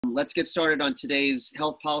Let's get started on today's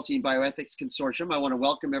Health Policy and Bioethics Consortium. I want to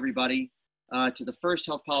welcome everybody to the first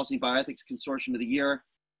Health Policy and Bioethics Consortium of the year.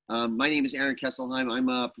 My name is Aaron Kesselheim. I'm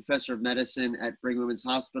a professor of medicine at Brigham Women's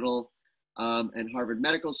Hospital and Harvard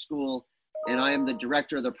Medical School, and I am the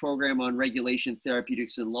director of the program on regulation,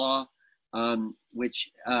 therapeutics, and law, which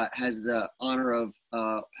has the honor of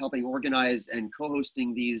helping organize and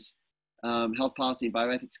co-hosting these Health Policy and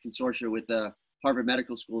Bioethics Consortia with the Harvard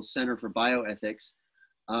Medical School Center for Bioethics.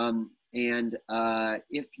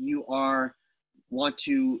 If you want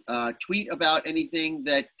to tweet about anything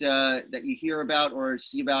that that you hear about or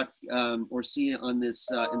see about or see on this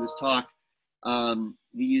in this talk, you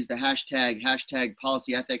use the hashtag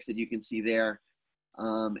policy ethics that you can see there,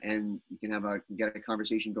 and you can get a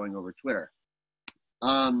conversation going over Twitter.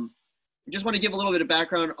 I just want to give a little bit of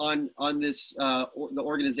background on this, the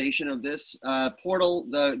organization of this portal.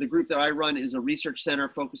 The group that I run is a research center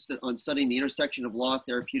focused on studying the intersection of law,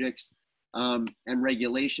 therapeutics, and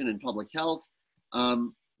regulation and public health.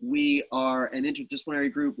 We are an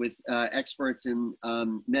interdisciplinary group with experts in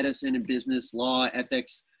medicine and business, law,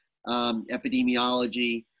 ethics,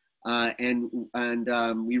 epidemiology,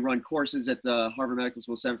 and we run courses at the Harvard Medical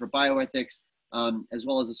School Center for Bioethics, as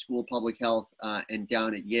well as the School of Public Health and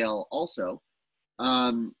down at Yale also,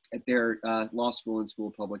 at their law school and School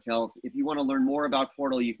of Public Health. If you want to learn more about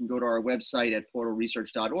Portal, you can go to our website at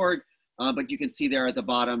portalresearch.org, but you can see there at the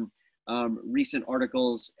bottom recent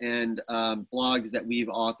articles and blogs that we've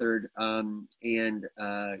authored,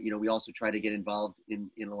 we also try to get involved in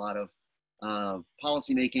a lot of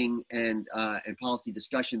policy making and policy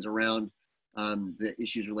discussions around the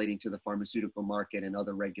issues relating to the pharmaceutical market and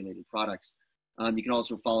other regulated products. You can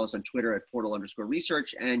also follow us on Twitter at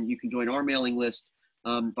portal_research, and you can join our mailing list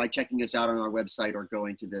by checking us out on our website or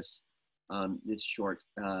going to this, this short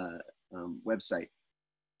website.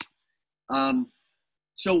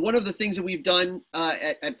 So one of the things that we've done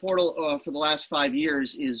at Portal for the last 5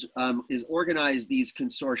 years is organize these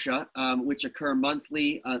consortia, which occur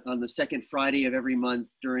monthly on the second Friday of every month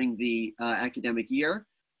during the academic year.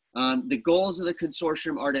 The goals of the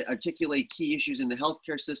consortium are to articulate key issues in the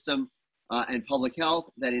healthcare system and public health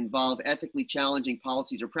that involve ethically challenging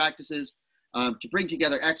policies or practices, to bring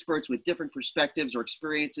together experts with different perspectives or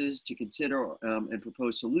experiences to consider and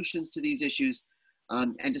propose solutions to these issues,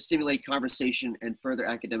 and to stimulate conversation and further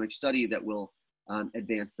academic study that will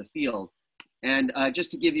advance the field. And just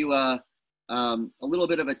to give you a little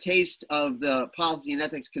bit of a taste of the policy and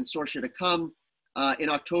ethics consortia to come, in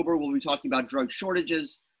October, we'll be talking about drug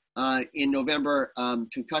shortages. In November,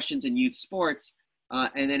 concussions in youth sports.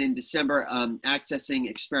 And then in December, accessing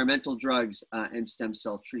experimental drugs and stem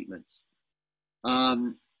cell treatments.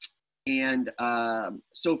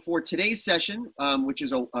 So for today's session, which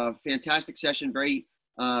is a fantastic session,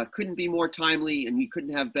 couldn't be more timely, and we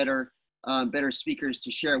couldn't have better speakers to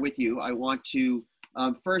share with you. I want to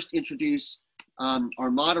first introduce our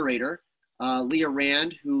moderator, Leah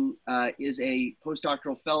Rand, who is a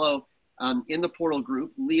postdoctoral fellow in the Portal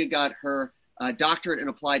group. Leah got her doctorate in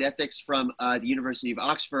applied ethics from the University of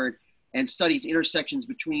Oxford and studies intersections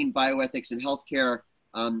between bioethics and healthcare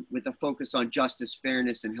with a focus on justice,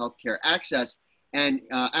 fairness, and healthcare access. And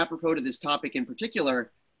apropos to this topic in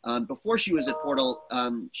particular, before she was at Portal,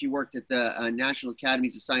 she worked at the National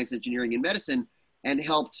Academies of Science, Engineering, and Medicine and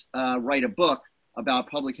helped write a book about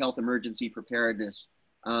public health emergency preparedness.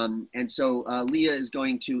 And so Leah is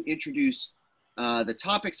going to introduce the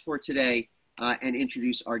topics for today and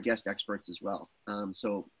introduce our guest experts as well.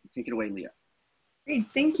 So take it away, Leah.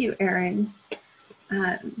 Great, thank you, Aaron.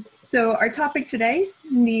 So our topic today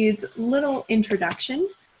needs little introduction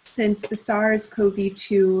since the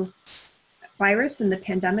SARS-CoV-2 virus and the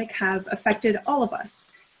pandemic have affected all of us,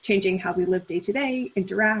 changing how we live day to day,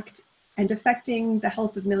 interact, and affecting the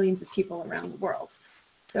health of millions of people around the world.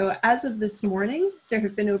 So as of this morning, there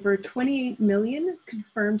have been over 28 million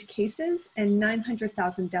confirmed cases and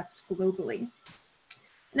 900,000 deaths globally.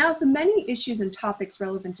 Now, of the many issues and topics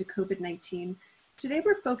relevant to COVID-19, today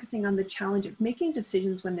we're focusing on the challenge of making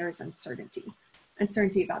decisions when there is uncertainty.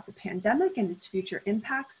 Uncertainty about the pandemic and its future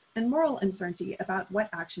impacts, and moral uncertainty about what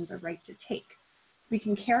actions are right to take. We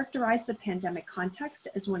can characterize the pandemic context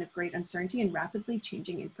as one of great uncertainty and rapidly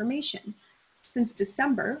changing information. Since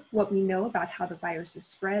December, what we know about how the virus is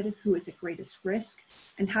spread, who is at greatest risk,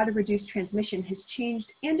 and how to reduce transmission has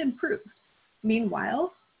changed and improved.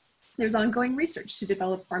 Meanwhile, there's ongoing research to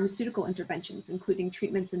develop pharmaceutical interventions, including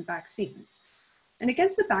treatments and vaccines. And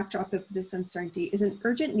against the backdrop of this uncertainty is an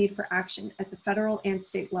urgent need for action at the federal and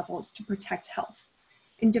state levels to protect health.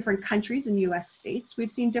 In different countries and US states,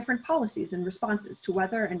 we've seen different policies and responses to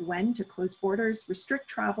whether and when to close borders, restrict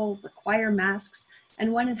travel, require masks,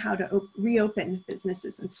 and when and how to reopen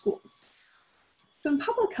businesses and schools. So in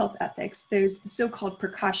public health ethics, there's the so-called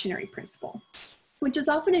precautionary principle, which is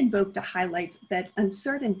often invoked to highlight that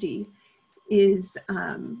uncertainty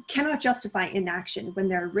cannot justify inaction when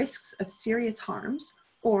there are risks of serious harms,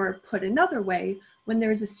 or put another way, when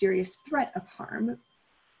there is a serious threat of harm.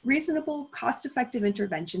 Reasonable, cost-effective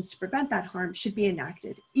interventions to prevent that harm should be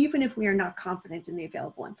enacted, even if we are not confident in the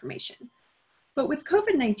available information. But with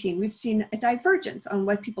COVID-19, we've seen a divergence on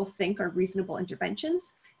what people think are reasonable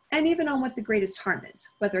interventions, and even on what the greatest harm is,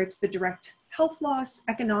 whether it's the direct health loss,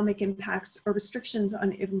 economic impacts, or restrictions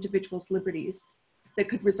on individuals' liberties that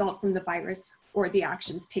could result from the virus or the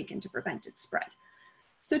actions taken to prevent its spread.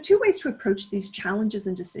 So 2 ways to approach these challenges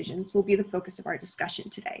and decisions will be the focus of our discussion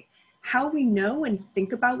today: how we know and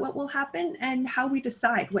think about what will happen, and how we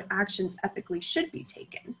decide what actions ethically should be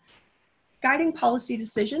taken. Guiding policy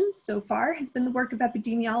decisions so far has been the work of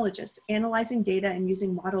epidemiologists, analyzing data and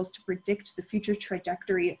using models to predict the future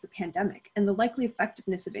trajectory of the pandemic and the likely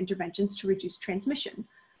effectiveness of interventions to reduce transmission.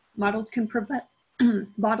 Models can provide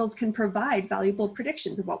valuable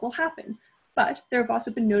predictions of what will happen, but there have also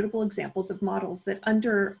been notable examples of models that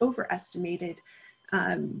overestimated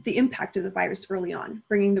the impact of the virus early on,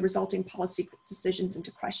 bringing the resulting policy decisions into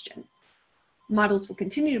question. Models will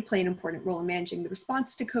continue to play an important role in managing the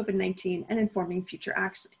response to COVID-19 and informing future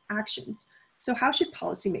actions. So how should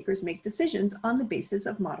policymakers make decisions on the basis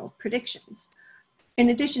of modeled predictions?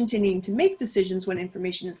 In addition to needing to make decisions when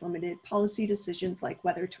information is limited, policy decisions like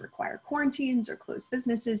whether to require quarantines or close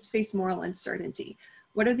businesses face moral uncertainty.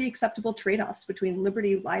 What are the acceptable trade-offs between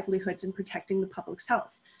liberty, livelihoods, and protecting the public's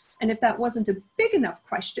health? And if that wasn't a big enough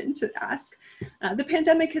question to ask, the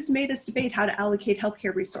pandemic has made us debate how to allocate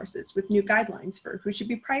healthcare resources with new guidelines for who should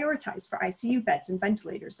be prioritized for ICU beds and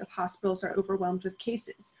ventilators if hospitals are overwhelmed with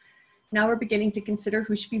cases. Now we're beginning to consider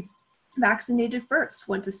who should be vaccinated first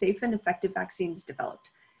once a safe and effective vaccine is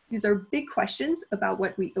developed. These are big questions about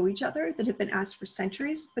what we owe each other that have been asked for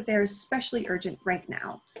centuries, but they're especially urgent right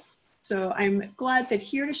now. So I'm glad that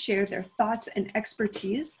here to share their thoughts and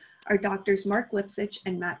expertise are Drs. Marc Lipsitch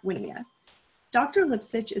and Matt Wynia. Dr.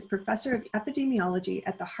 Lipsitch is professor of epidemiology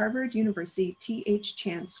at the Harvard University T.H.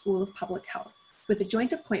 Chan School of Public Health, with a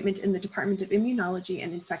joint appointment in the Department of Immunology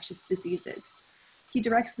and Infectious Diseases. He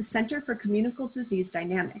directs the Center for Communicable Disease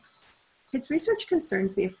Dynamics. His research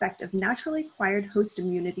concerns the effect of naturally acquired host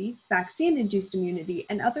immunity, vaccine-induced immunity,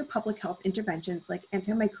 and other public health interventions like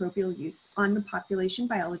antimicrobial use on the population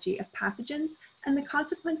biology of pathogens and the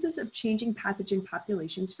consequences of changing pathogen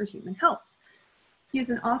populations for human health. He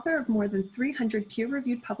is an author of more than 300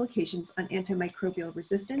 peer-reviewed publications on antimicrobial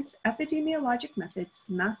resistance, epidemiologic methods,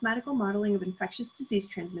 mathematical modeling of infectious disease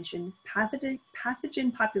transmission,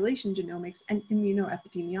 pathogen population genomics, and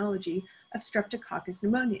immunoepidemiology of Streptococcus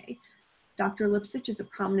pneumoniae. Dr. Lipsitch is a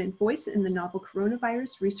prominent voice in the novel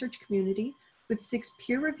coronavirus research community, with 6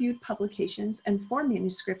 peer-reviewed publications and 4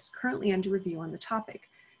 manuscripts currently under review on the topic.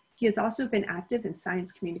 He has also been active in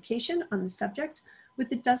science communication on the subject,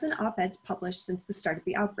 with a dozen op-eds published since the start of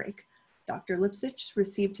the outbreak. Dr. Lipsitch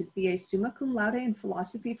received his BA summa cum laude in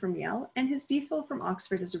philosophy from Yale and his DPhil from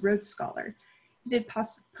Oxford as a Rhodes Scholar. He did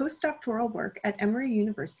postdoctoral work at Emory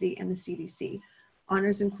University and the CDC.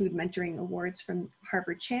 Honors include mentoring awards from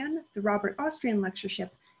Harvard Chan, the Robert Austrian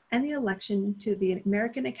Lectureship, and the election to the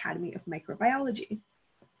American Academy of Microbiology.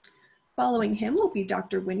 Following him will be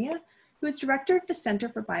Dr. Wynia, who is director of the Center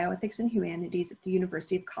for Bioethics and Humanities at the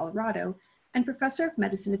University of Colorado and professor of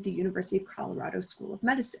medicine at the University of Colorado School of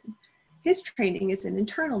Medicine. His training is in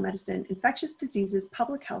internal medicine, infectious diseases,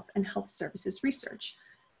 public health, and health services research.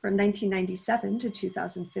 From 1997 to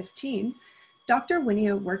 2015, Dr.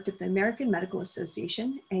 Wynia worked at the American Medical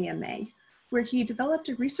Association, AMA, where he developed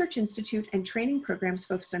a research institute and training programs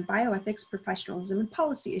focused on bioethics, professionalism, and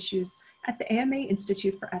policy issues at the AMA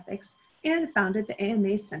Institute for Ethics, and founded the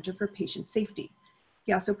AMA Center for Patient Safety.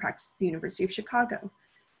 He also practiced at the University of Chicago.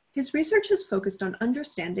 His research has focused on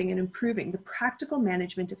understanding and improving the practical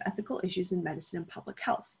management of ethical issues in medicine and public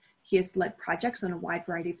health. He has led projects on a wide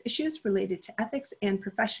variety of issues related to ethics and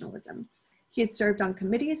professionalism. He has served on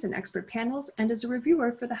committees and expert panels and is a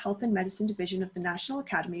reviewer for the Health and Medicine Division of the National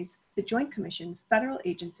Academies, the Joint Commission, federal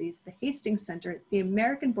agencies, the Hastings Center, the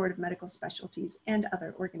American Board of Medical Specialties, and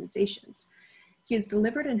other organizations. He has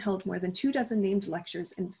delivered and held more than 24 named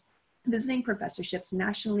lectures and visiting professorships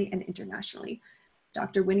nationally and internationally.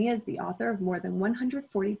 Dr. Wynia is the author of more than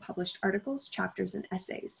 140 published articles, chapters, and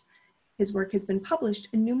essays. His work has been published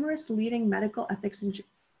in numerous leading medical and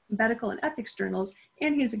ethics journals,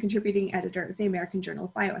 and he is a contributing editor of the American Journal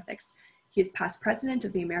of Bioethics. He is past president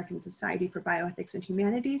of the American Society for Bioethics and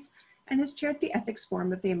Humanities and has chaired the Ethics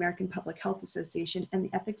Forum of the American Public Health Association and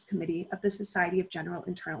the Ethics Committee of the Society of General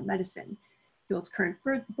Internal Medicine. He holds current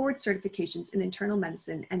board certifications in internal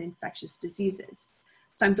medicine and infectious diseases.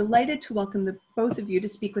 So I'm delighted to welcome both of you to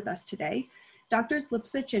speak with us today. Doctors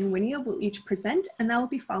Lipsitch and Wynia will each present, and that will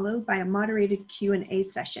be followed by a moderated Q&A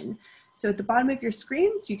session. So at the bottom of your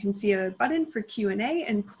screens, you can see a button for Q&A,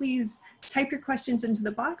 and please type your questions into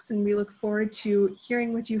the box, and we look forward to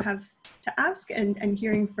hearing what you have to ask and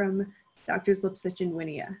hearing from Doctors Lipsitch and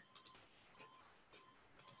Wynia.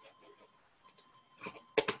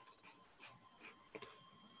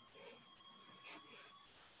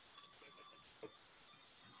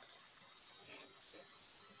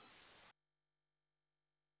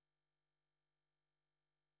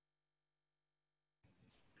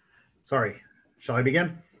 Sorry, shall I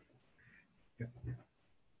begin? Yeah.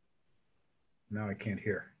 Now I can't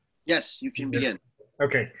hear. Yes, you can begin.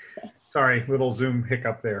 Okay, sorry, little Zoom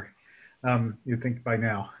hiccup there. You'd think by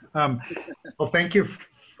now. Well, thank you,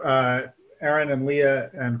 Aaron and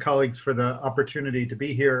Leah and colleagues, for the opportunity to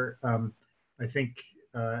be here. I think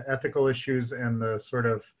ethical issues and the sort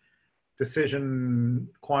of decision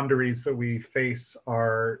quandaries that we face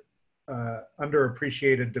are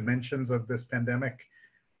underappreciated dimensions of this pandemic.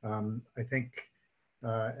 I think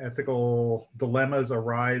ethical dilemmas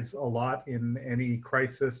arise a lot in any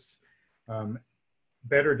crisis.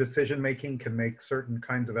 Better decision-making can make certain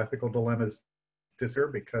kinds of ethical dilemmas disappear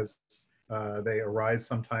because they arise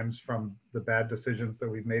sometimes from the bad decisions that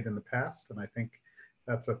we've made in the past. And I think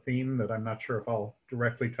that's a theme that I'm not sure if I'll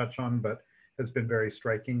directly touch on, but has been very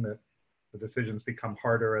striking, that the decisions become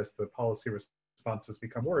harder as the policy responses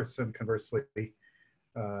become worse, and conversely,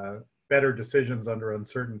 better decisions under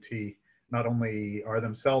uncertainty not only are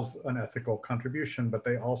themselves an ethical contribution, but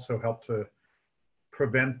they also help to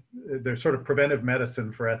prevent, they're sort of preventive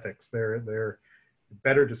medicine for ethics. They're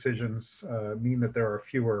better decisions mean that there are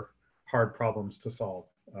fewer hard problems to solve,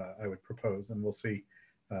 I would propose, and we'll see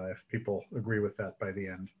if people agree with that by the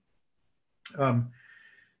end.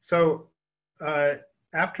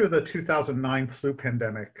 After the 2009 flu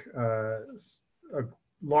pandemic, a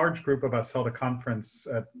large group of us held a conference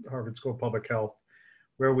at Harvard School of Public Health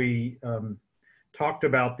where we talked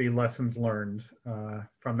about the lessons learned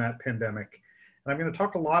from that pandemic. And I'm going to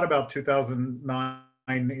talk a lot about 2009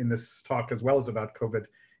 in this talk, as well as about COVID,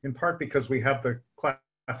 in part because we have the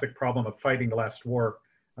classic problem of fighting the last war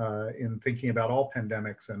in thinking about all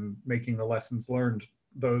pandemics and making the lessons learned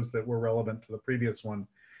those that were relevant to the previous one.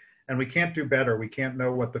 And we can't do better. We can't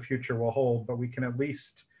know what the future will hold, but we can at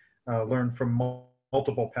least learn from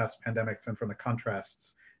multiple past pandemics and from the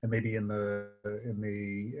contrasts, and maybe in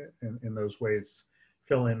those ways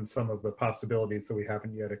fill in some of the possibilities that we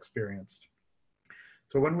haven't yet experienced.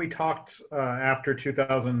 So when we talked after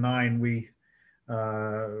 2009,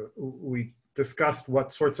 we discussed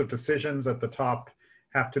what sorts of decisions at the top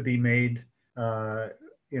have to be made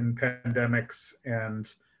in pandemics,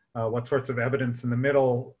 and what sorts of evidence in the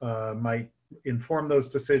middle might inform those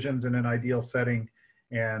decisions in an ideal setting,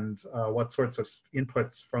 and what sorts of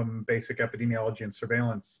inputs from basic epidemiology and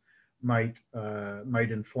surveillance might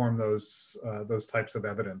inform those types of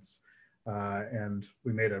evidence. And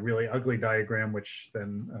we made a really ugly diagram, which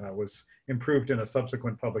then was improved in a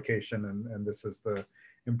subsequent publication, and this is the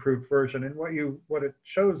improved version. And what it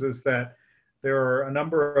shows is that there are a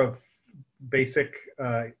number of basic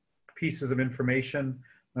pieces of information,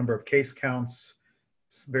 number of case counts,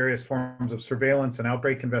 various forms of surveillance and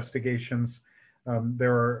outbreak investigations.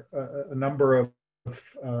 There are a number of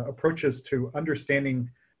approaches to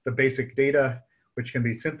understanding the basic data, which can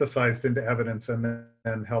be synthesized into evidence and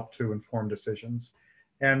then help to inform decisions.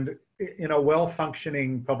 And in a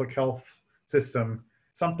well-functioning public health system,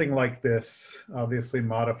 something like this, obviously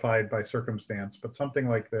modified by circumstance, but something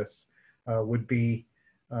like this would be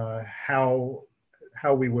how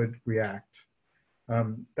we would react.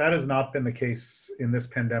 That has not been the case in this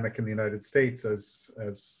pandemic in the United States, as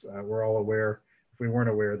we're all aware. If we weren't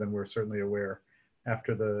aware, then we're certainly aware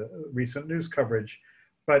after the recent news coverage.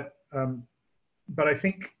 But I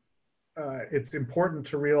think it's important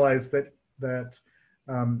to realize that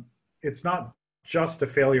it's not just a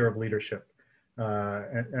failure of leadership,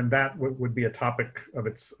 and that would be a topic of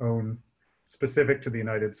its own, specific to the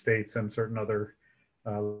United States and certain other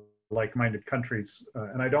like-minded countries.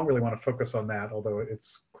 And I don't really want to focus on that, although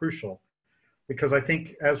it's crucial, because I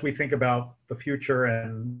think as we think about the future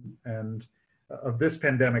and of this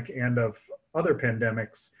pandemic and of other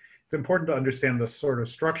pandemics, it's important to understand the sort of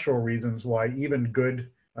structural reasons why even good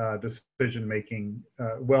decision-making,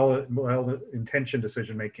 well-intentioned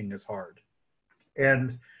decision-making is hard.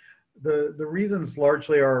 And the reasons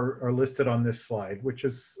largely are listed on this slide, which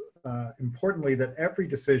is importantly, that every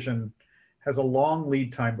decision has a long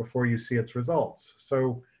lead time before you see its results.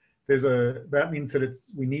 So that means that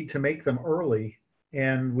we need to make them early,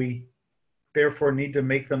 and we therefore need to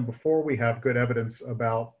make them before we have good evidence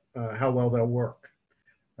about how well they'll work.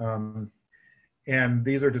 And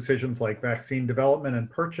these are decisions like vaccine development and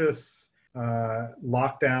purchase,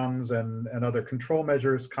 lockdowns and other control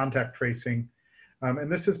measures, contact tracing.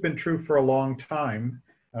 And this has been true for a long time.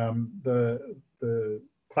 The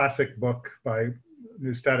classic book by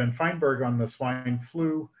Neustadt and Feinberg on the swine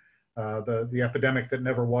flu, the epidemic that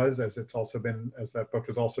never was, as that book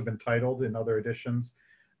has also been titled in other editions.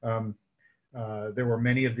 There were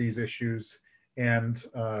many of these issues, and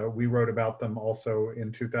we wrote about them also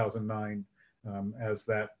in 2009 as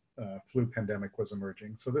that flu pandemic was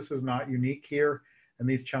emerging. So this is not unique here, and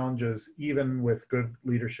these challenges, even with good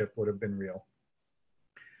leadership, would have been real.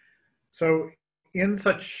 So in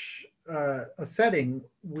such a setting,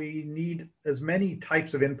 we need as many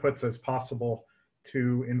types of inputs as possible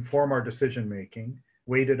to inform our decision making,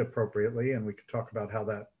 weighted appropriately, and we could talk about how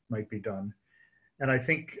that might be done. And I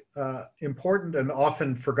think important and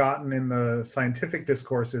often forgotten in the scientific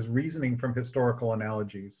discourse is reasoning from historical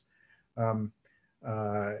analogies. In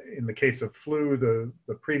the case of flu,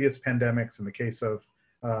 the previous pandemics, in the case of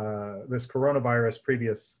this coronavirus,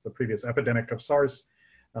 the previous epidemic of SARS,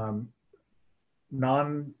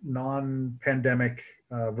 non-pandemic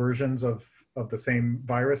versions of the same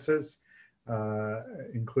viruses,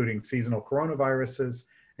 including seasonal coronaviruses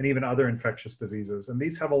and even other infectious diseases. And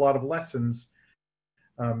these have a lot of lessons.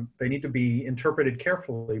 They need to be interpreted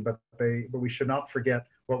carefully, but we should not forget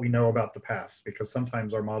what we know about the past, because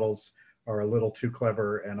sometimes our models are a little too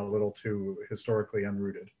clever and a little too historically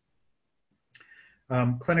unrooted.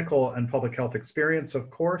 Clinical and public health experience,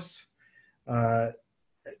 of course,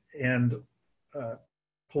 and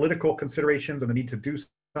political considerations and the need to do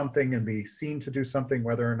something and be seen to do something,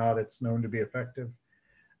 whether or not it's known to be effective.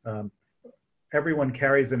 Everyone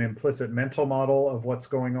carries an implicit mental model of what's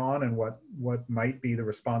going on and what might be the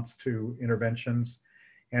response to interventions.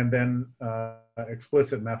 And then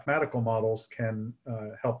explicit mathematical models can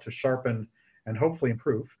help to sharpen and hopefully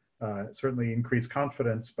improve, certainly increase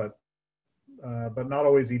confidence, but not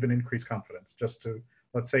always even increase confidence, just to,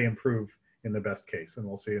 let's say, improve in the best case. And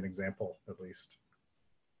we'll see an example at least.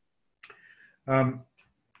 I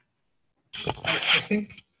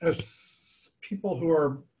think as people who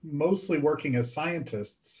are mostly working as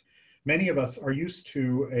scientists, many of us are used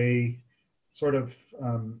to a sort of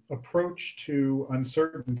approach to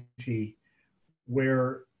uncertainty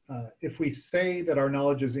where if we say that our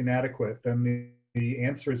knowledge is inadequate, then the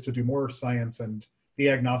answer is to do more science and be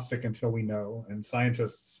agnostic until we know. And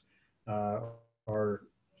scientists are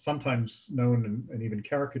sometimes known and even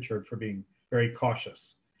caricatured for being very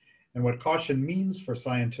cautious. And what caution means for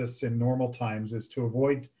scientists in normal times is to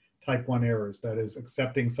avoid type 1 errors, that is,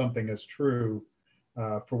 accepting something as true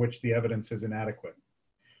for which the evidence is inadequate.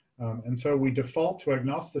 And so we default to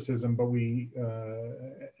agnosticism, but we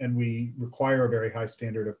require a very high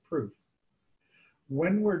standard of proof.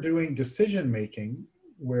 When we're doing decision making,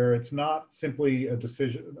 where it's not simply a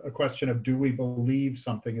question of do we believe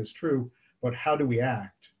something is true, but how do we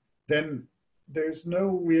act, then there's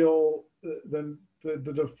no real, the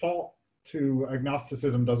default to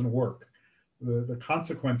agnosticism doesn't work. The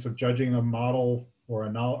consequence of judging a model or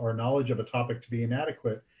knowledge of a topic to be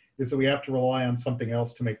inadequate is that we have to rely on something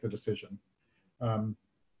else to make the decision,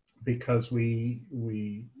 because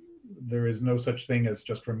there is no such thing as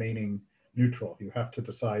just remaining neutral. You have to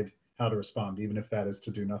decide how to respond, even if that is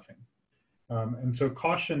to do nothing. And so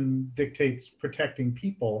caution dictates protecting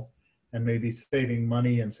people and maybe saving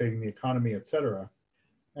money and saving the economy, et cetera.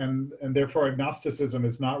 And therefore agnosticism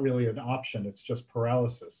is not really an option, it's just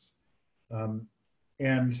paralysis.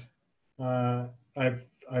 I've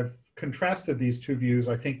contrasted these two views.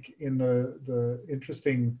 I think in the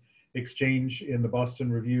interesting exchange in the Boston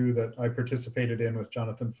Review that I participated in with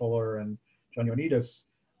Jonathan Fuller and John Ioannidis,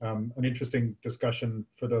 an interesting discussion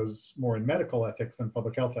for those more in medical ethics and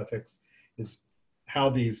public health ethics is how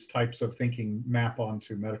these types of thinking map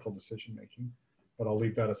onto medical decision making, but I'll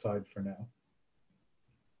leave that aside for now.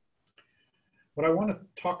 What I want to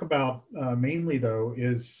talk about mainly, though,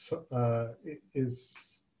 is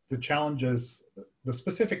the challenges, the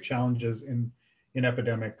specific challenges in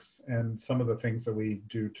epidemics and some of the things that we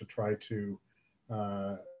do to try to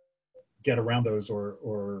get around those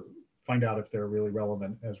or find out if they're really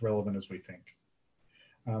relevant as we think.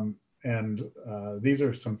 These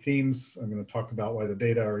are some themes. I'm going to talk about why the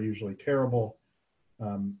data are usually terrible,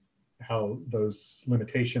 how those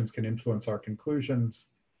limitations can influence our conclusions.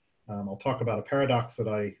 I'll talk about a paradox that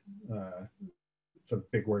it's a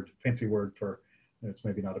big word, fancy word for, it's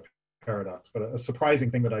maybe not a paradox, but a surprising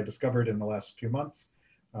thing that I discovered in the last few months.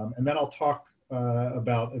 And then I'll talk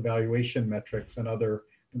about evaluation metrics and other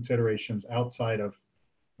considerations outside of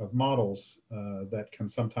models that can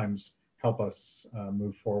sometimes help us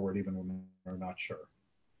move forward even when we're not sure.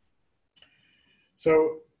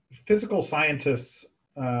 So physical scientists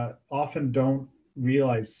often don't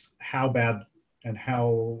realize how bad and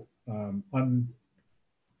how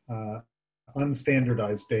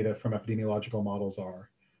unstandardized data from epidemiological models are.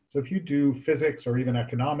 So if you do physics or even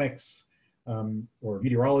economics or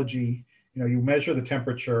meteorology, you measure the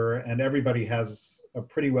temperature and everybody has a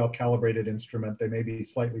pretty well calibrated instrument. They may be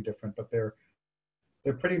slightly different, but they're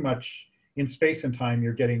pretty much in space and time.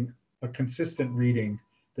 You're getting a consistent reading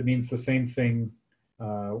that means the same thing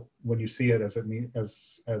when you see it as it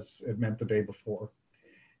meant the day before.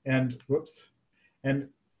 And and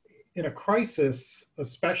in a crisis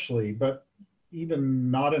especially, but even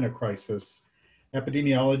not in a crisis,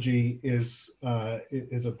 epidemiology is a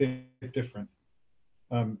bit different.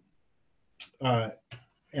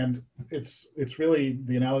 And it's really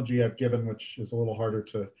the analogy I've given, which is a little harder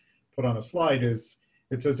to put on a slide, is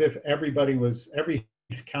it's as if every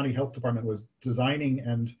county health department was designing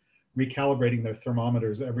and recalibrating their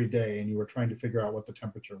thermometers every day, and you were trying to figure out what the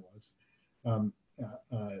temperature was.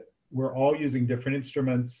 We're all using different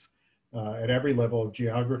instruments at every level of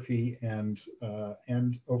geography and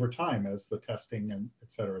over time as the testing and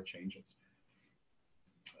et cetera changes.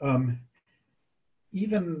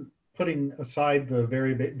 Even putting aside the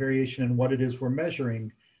variation in what it is we're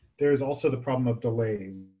measuring, there's also the problem of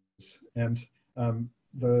delays. And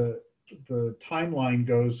the timeline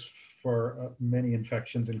goes for many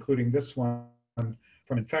infections, including this one,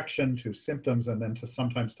 from infection to symptoms and then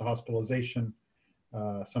sometimes to hospitalization,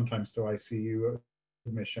 sometimes to ICU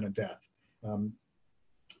admission and death.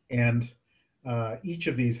 Each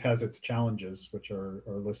of these has its challenges, which are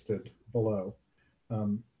listed below.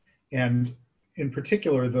 And in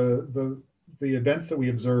particular, the events that we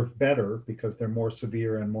observe better because they're more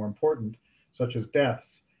severe and more important, such as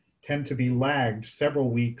deaths, tend to be lagged several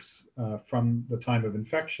weeks from the time of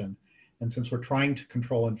infection. And since we're trying to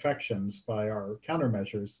control infections by our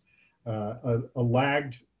countermeasures, a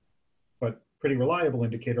lagged but pretty reliable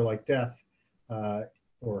indicator like death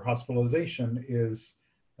or hospitalization is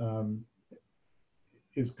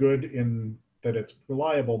good in that it's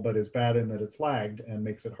reliable, but is bad in that it's lagged and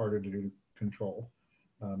makes it harder to control.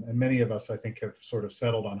 And many of us, I think, have sort of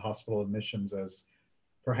settled on hospital admissions as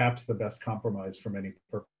perhaps the best compromise for many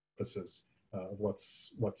purposes of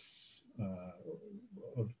what's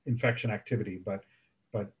of infection activity, but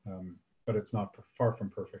it's not far from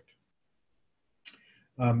perfect.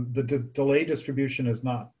 The delay distribution is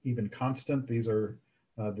not even constant. These are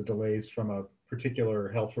the delays from a particular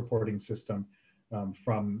health reporting system,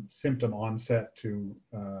 from symptom onset to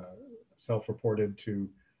self-reported to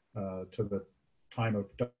the time of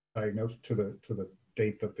diagnosis, to the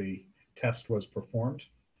date that the test was performed.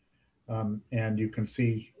 And you can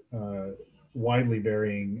see widely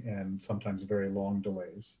varying and sometimes very long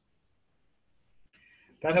delays.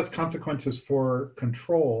 That has consequences for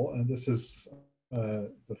control, and this is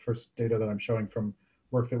the first data that I'm showing from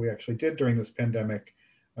work that we actually did during this pandemic.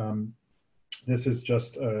 This is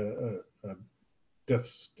just a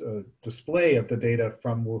display of the data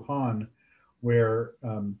from Wuhan, where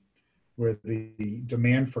the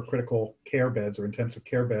demand for critical care beds or intensive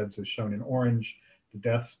care beds is shown in orange. The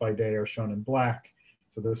deaths by day are shown in black.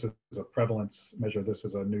 So this is a prevalence measure. This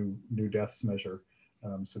is a new deaths measure.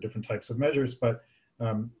 So different types of measures, but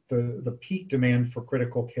the peak demand for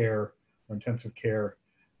critical care or intensive care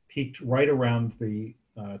peaked right around the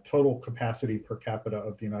total capacity per capita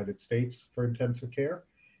of the United States for intensive care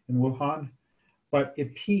in Wuhan, but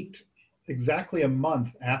it peaked exactly a month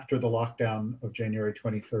after the lockdown of January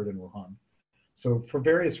 23rd in Wuhan. So for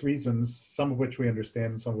various reasons, some of which we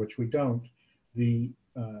understand and some of which we don't, the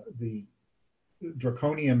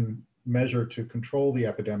draconian measure to control the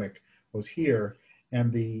epidemic was here,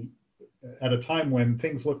 and at a time when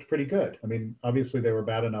things looked pretty good. I mean, obviously they were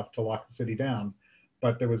bad enough to lock the city down,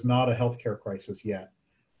 but there was not a healthcare crisis yet.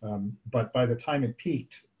 But by the time it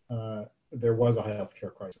peaked, there was a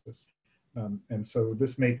healthcare crisis. And so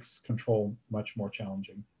this makes control much more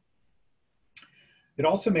challenging. It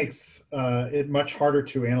also makes it much harder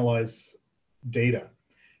to analyze data.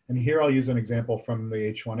 And here I'll use an example from the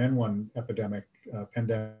H1N1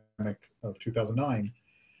 pandemic of 2009.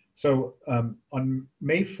 So on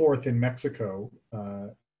May 4th in Mexico,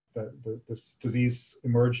 this disease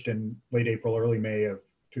emerged in late April, early May of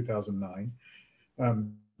 2009.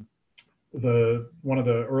 one of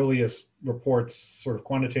the earliest reports, sort of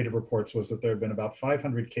quantitative reports, was that there had been about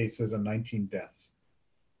 500 cases and 19 deaths,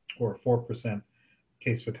 or a 4%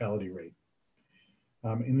 case fatality rate.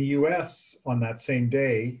 In the US, on that same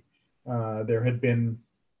day, there had been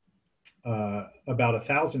about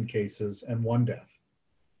 1,000 cases and 1 death.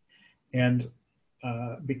 And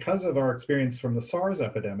because of our experience from the SARS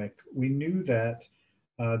epidemic, we knew that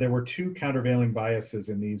there were 2 countervailing biases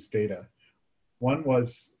in these data. One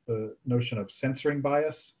was the notion of censoring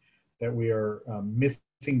bias, that we are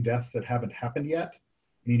missing deaths that haven't happened yet,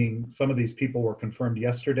 meaning some of these people were confirmed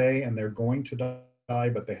yesterday and they're going to die,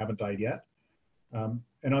 but they haven't died yet.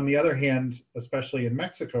 And on the other hand, especially in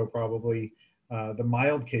Mexico, probably, the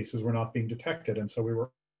mild cases were not being detected. And so we were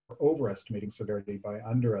overestimating severity by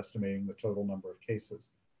underestimating the total number of cases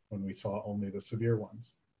when we saw only the severe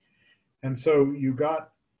ones. And so you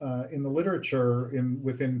got in the literature,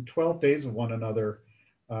 within 12 days of one another,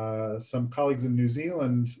 some colleagues in New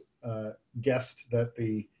Zealand guessed that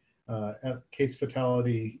the case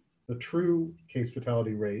fatality, the true case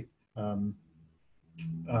fatality rate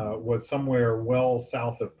was somewhere well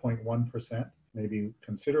south of 0.1%, maybe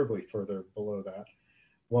considerably further below that,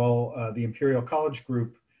 while the Imperial College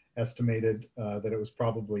group estimated that it was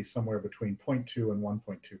probably somewhere between 0.2 and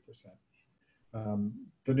 1.2%.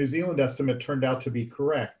 The New Zealand estimate turned out to be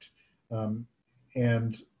correct,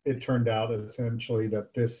 and it turned out essentially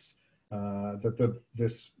that this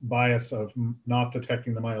bias of not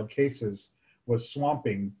detecting the mild cases was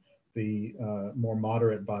swamping the more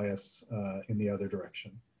moderate bias in the other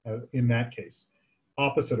direction. In that case,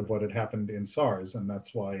 opposite of what had happened in SARS, and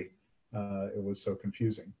that's why it was so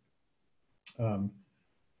confusing.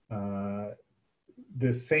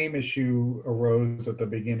 This same issue arose at the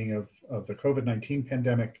beginning of the COVID-19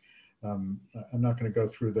 pandemic. I'm not going to go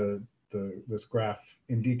through this graph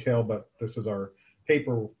in detail, but this is our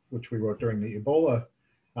paper, which we wrote during the Ebola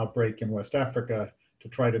outbreak in West Africa, to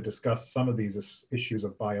try to discuss some of these issues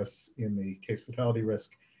of bias in the case fatality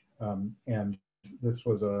risk. And this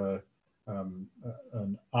was an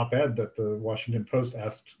op-ed that the Washington Post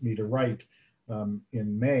asked me to write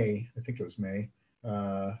in May, I think it was May,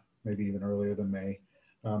 maybe even earlier than May,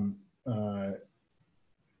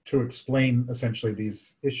 to explain essentially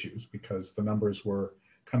these issues, because the numbers were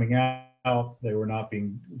coming out, they were not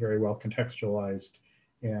being very well contextualized,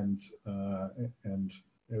 and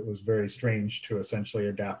it was very strange to essentially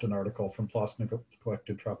adapt an article from PLOS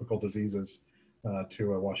Neglected Tropical Diseases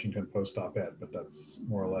to a Washington Post op-ed, but that's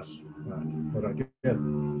more or less what I did.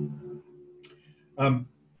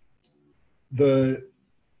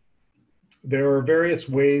 There are various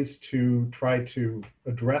ways to try to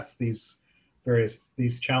address these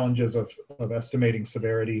challenges of estimating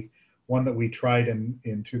severity. One that we tried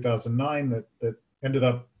in 2009 that ended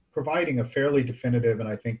up providing a fairly definitive and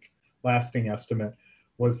I think lasting estimate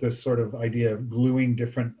was this sort of idea of gluing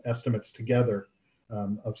different estimates together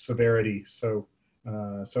of severity. So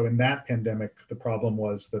in that pandemic, the problem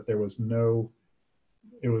was that it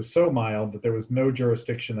was so mild that there was no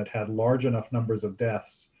jurisdiction that had large enough numbers of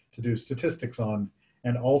deaths to do statistics on,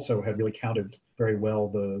 and also had really counted very well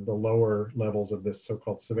the lower levels of this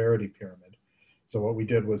so-called severity pyramid. So what we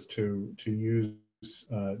did was to use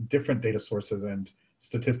different data sources and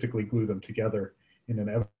statistically glue them together in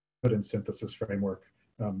an evidence synthesis framework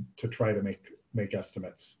to try to make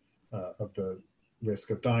estimates of the risk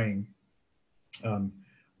of dying,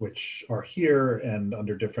 which are here, and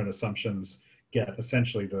under different assumptions get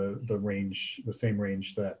essentially the same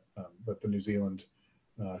range that the New Zealand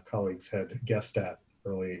colleagues had guessed at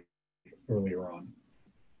earlier on.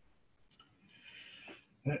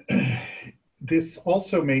 These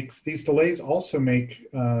delays also make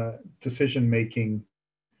decision making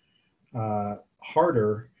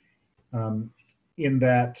harder in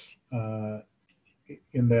that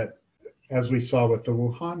as we saw with the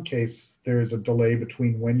Wuhan case, there's a delay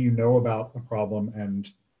between when you know about a problem and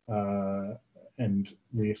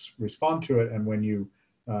respond to it, and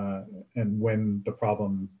when the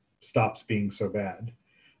problem stops being so bad.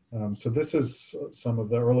 So this is some of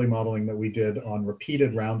the early modeling that we did on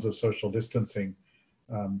repeated rounds of social distancing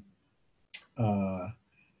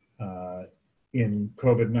in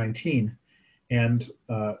COVID-19, and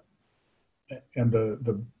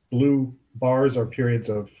the blue bars are periods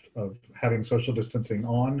of having social distancing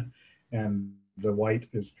on, and the white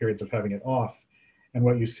is periods of having it off. And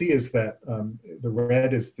what you see is that the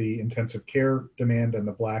red is the intensive care demand, and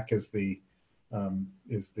the black is the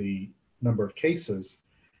number of cases.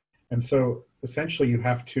 And so essentially you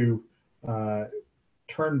have to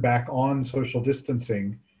turn back on social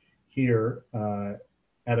distancing here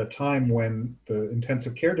at a time when the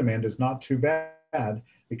intensive care demand is not too bad,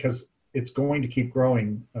 because it's going to keep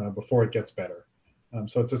growing before it gets better.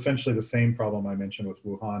 So it's essentially the same problem I mentioned with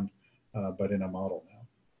Wuhan, but in a model now.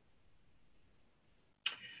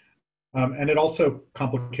 And it also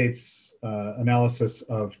complicates analysis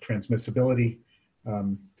of transmissibility.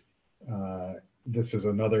 This is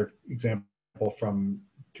another example from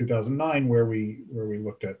 2009 where we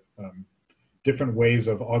looked at different ways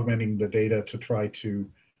of augmenting the data to try to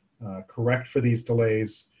correct for these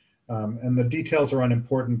delays. And the details are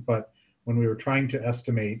unimportant, but when we were trying to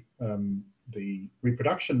estimate the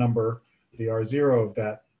reproduction number, the R0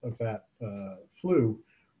 of that flu,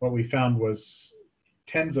 what we found was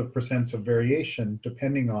tens of % of variation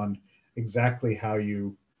depending on exactly how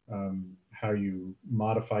you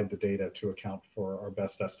modified the data to account for our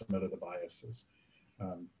best estimate of the biases.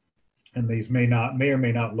 And these may or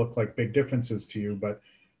may not look like big differences to you, but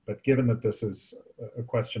given that this is a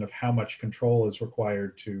question of how much control is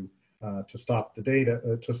required to stop the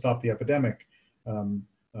data, to stop the epidemic,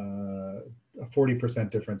 a 40%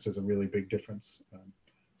 difference is a really big difference.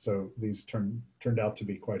 So these turned out to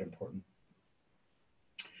be quite important.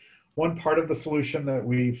 One part of the solution that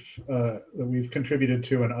we've contributed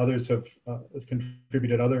to, and others have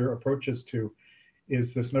contributed other approaches to,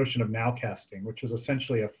 is this notion of nowcasting, which is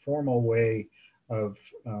essentially a formal way of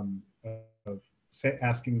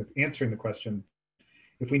answering the question: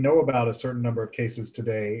 if we know about a certain number of cases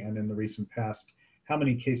today and in the recent past, how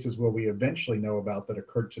many cases will we eventually know about that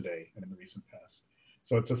occurred today and in the recent past?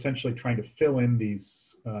 So it's essentially trying to fill in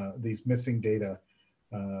these missing data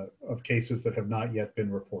of cases that have not yet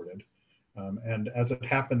been reported. And as it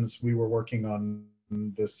happens, we were working on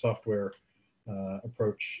this software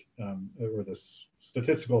approach, or this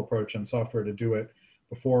statistical approach and software to do it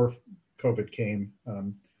before COVID came.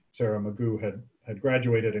 Sarah Magoo had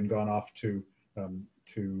graduated and gone off to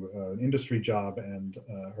an industry job, and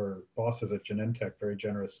her bosses at Genentech very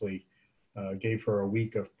generously gave her a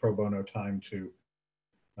week of pro bono time to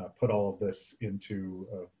put all of this into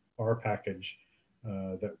our package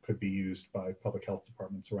that could be used by public health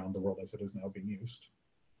departments around the world as it is now being used.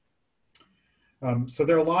 So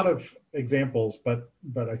there are a lot of examples, but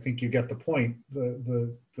I think you get the point.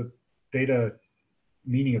 The data,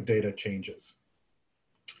 meaning of data changes.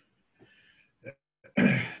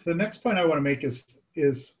 The next point I want to make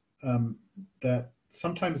is that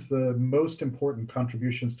sometimes the most important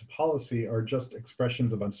contributions to policy are just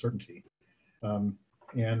expressions of uncertainty.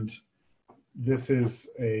 And this is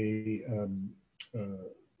a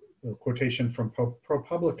quotation from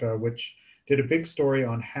ProPublica, which did a big story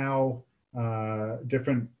on how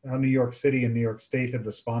New York City and New York State had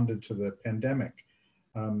responded to the pandemic.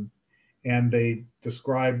 And they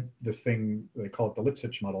describe this thing, they call it the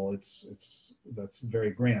Lipsitch model. That's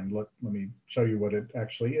very grand. Let me show you what it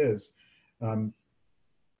actually is.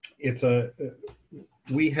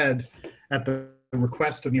 We had, at the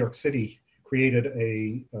request of New York City, created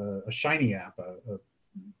a Shiny app, a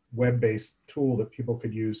web-based tool that people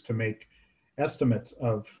could use to make estimates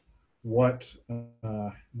of what, I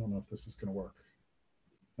don't know if this is going to work,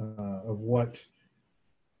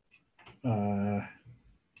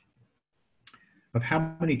 of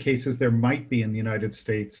how many cases there might be in the United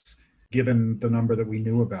States, given the number that we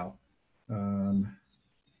knew about. Where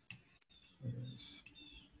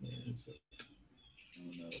is it?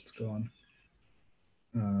 Oh no, it's gone.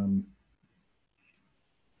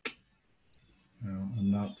 No,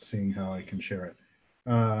 I'm not seeing how I can share it.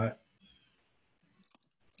 Oh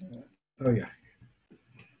yeah.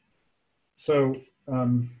 So,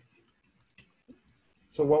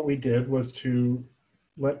 so what we did was to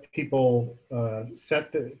let people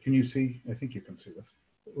can you see? I think you can see this.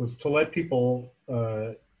 It was to let people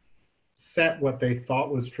set what they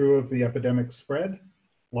thought was true of the epidemic spread.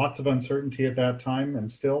 Lots of uncertainty at that time, and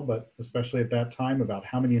still, but especially at that time, about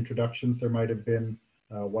how many introductions there might have been,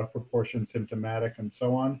 what proportion symptomatic, and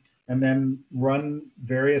so on. And then run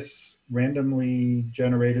various randomly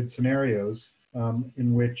generated scenarios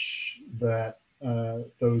in which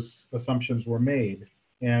those assumptions were made.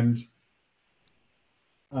 And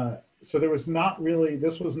so there was not really,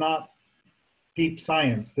 this was not deep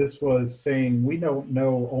science. This was saying, we don't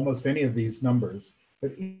know almost any of these numbers,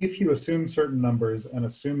 but if you assume certain numbers and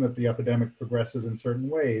assume that the epidemic progresses in certain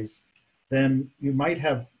ways, then you might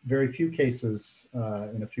have very few cases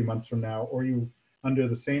in a few months from now, or you, under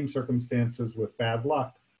the same circumstances with bad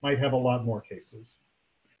luck, might have a lot more cases.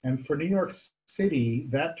 And for New York City,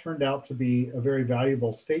 that turned out to be a very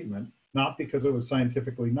valuable statement, not because it was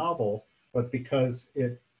scientifically novel, but because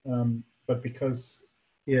it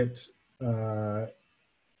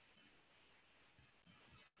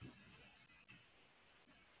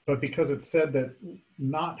but because it said that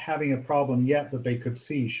not having a problem yet that they could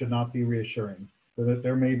see should not be reassuring, so that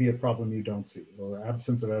there may be a problem you don't see, or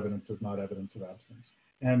absence of evidence is not evidence of absence.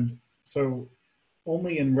 And so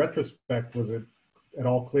only in retrospect was it at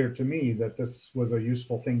all clear to me that this was a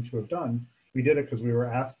useful thing to have done. We did it because we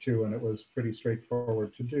were asked to, and it was pretty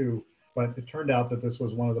straightforward to do. But it turned out that this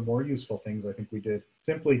was one of the more useful things I think we did,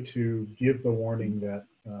 simply to give the warning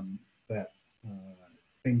that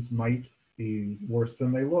things might be worse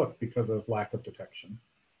than they look because of lack of detection.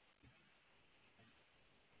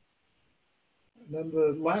 And then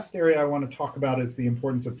the last area I want to talk about is the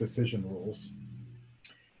importance of decision rules.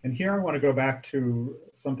 And here I want to go back to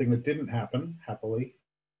something that didn't happen, happily,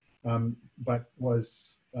 but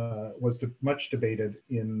was much debated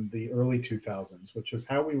in the early 2000s, which is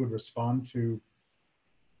how we would respond to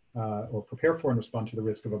or prepare for and respond to the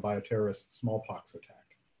risk of a bioterrorist smallpox attack.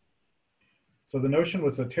 So the notion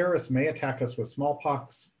was that terrorists may attack us with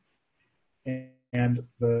smallpox, and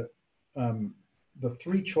the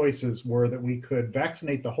three choices were that we could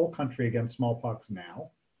vaccinate the whole country against smallpox now.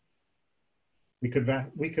 We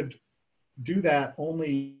could do that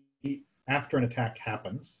only after an attack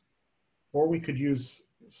happens, or we could use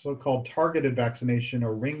so-called targeted vaccination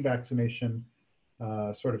or ring vaccination,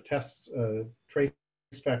 sort of trace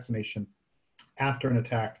vaccination after an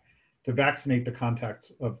attack to vaccinate the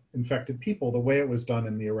contacts of infected people the way it was done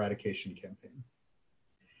in the eradication campaign.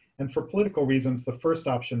 And for political reasons, the first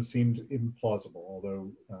option seemed implausible,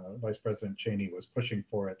 although Vice President Cheney was pushing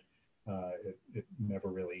for it, it never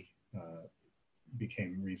really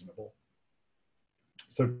became reasonable.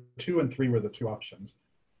 So 2 and 3 were the two options.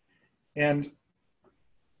 And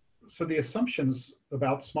so the assumptions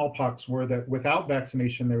about smallpox were that without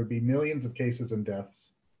vaccination, there would be millions of cases and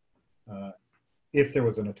deaths if there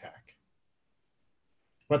was an attack.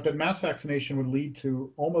 But that mass vaccination would lead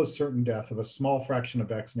to almost certain death of a small fraction of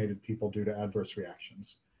vaccinated people due to adverse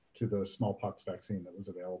reactions to the smallpox vaccine that was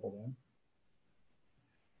available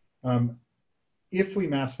then. If we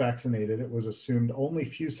mass vaccinated, it was assumed only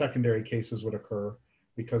few secondary cases would occur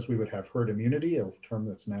because we would have herd immunity, a term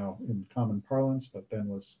that's now in common parlance, but then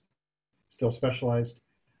was still specialized.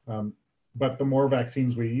 But the more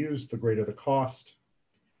vaccines we used, the greater the cost.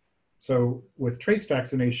 So with trace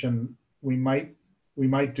vaccination, we might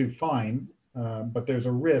do fine, but there's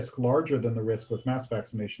a risk larger than the risk with mass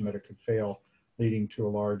vaccination that it could fail, leading to a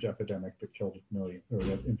large epidemic that killed millions, or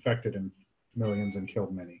that infected in millions and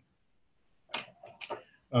killed many.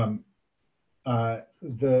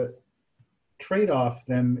 The trade-off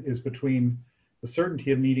then is between the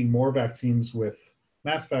certainty of needing more vaccines with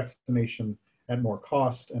mass vaccination at more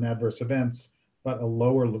cost and adverse events, but a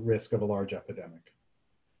lower risk of a large epidemic.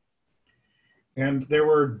 And there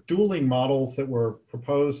were dueling models that were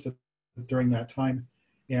proposed during that time,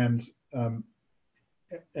 and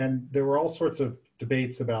there were all sorts of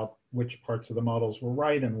debates about which parts of the models were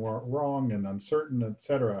right and were wrong and uncertain, et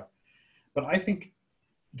cetera. But I think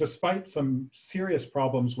despite some serious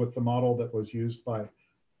problems with the model that was used by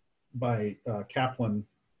Kaplan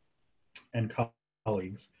and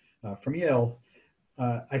colleagues from Yale,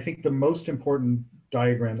 I think the most important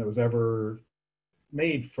diagram that was ever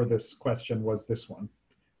made for this question was this one.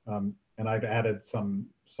 And I've added some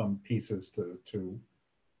pieces to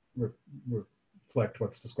reflect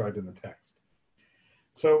what's described in the text.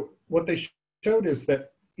 So what they showed is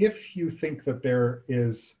that if you think that there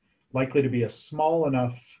is likely to be a small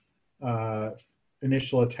enough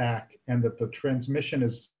initial attack and that the transmission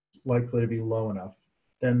is likely to be low enough,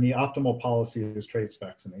 then the optimal policy is trace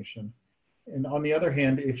vaccination. And on the other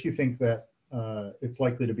hand, if you think that it's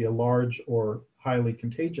likely to be a large or highly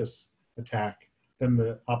contagious attack, then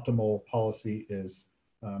the optimal policy is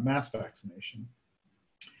mass vaccination.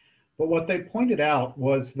 But what they pointed out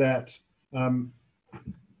was that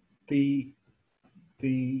the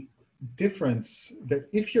difference that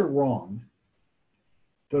if you're wrong,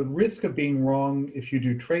 the risk of being wrong if you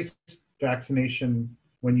do trace vaccination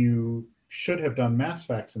when you should have done mass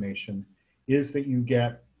vaccination is that you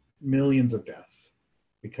get millions of deaths,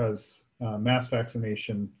 because mass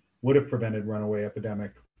vaccination would have prevented runaway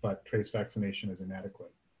epidemic, but trace vaccination is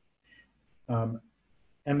inadequate. And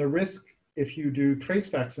the risk if you do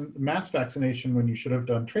mass vaccination when you should have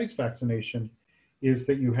done trace vaccination is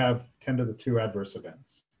that you have 10 to the 2 adverse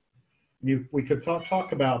events. We could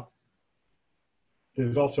talk about,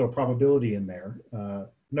 there's also a probability in there.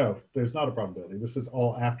 No, there's not a probability. This is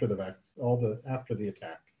all after after the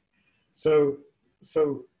attack. So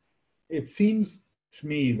it seems to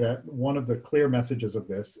me that one of the clear messages of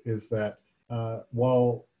this is that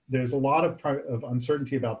while there's a lot of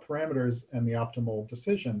uncertainty about parameters and the optimal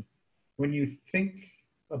decision, when you think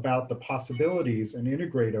about the possibilities and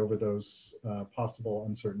integrate over those possible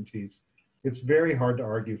uncertainties, it's very hard to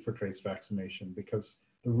argue for trace vaccination because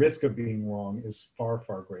the risk of being wrong is far,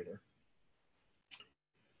 far greater.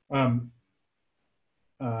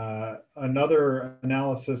 Another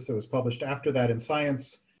analysis that was published after that in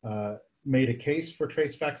Science made a case for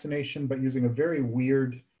trace vaccination, but using a very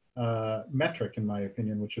weird metric, in my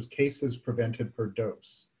opinion, which is cases prevented per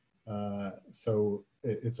dose. So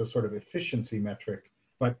it's a sort of efficiency metric,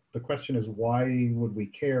 but the question is, why would we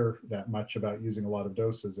care that much about using a lot of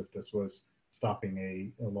doses if this was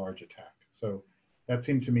stopping a large attack? So that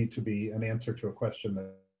seemed to me to be an answer to a question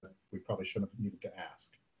that we probably shouldn't have needed to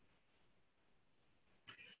ask.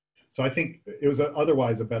 So I think it was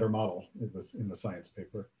otherwise a better model in the Science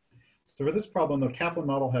paper. So for this problem, the Kaplan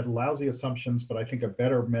model had lousy assumptions, but I think a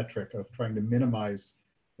better metric of trying to minimize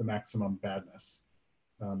the maximum badness,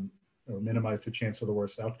 or minimize the chance of the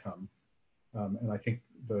worst outcome. And I think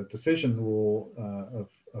the decision rule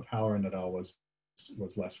of Halloran et al. was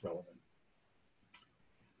less relevant.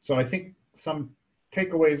 So I think some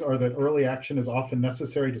takeaways are that early action is often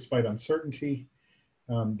necessary despite uncertainty.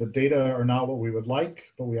 The data are not what we would like,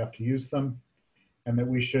 but we have to use them, and that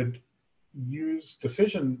we should use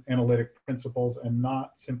decision analytic principles and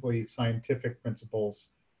not simply scientific principles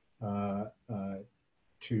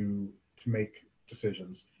to make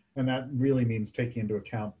decisions. And that really means taking into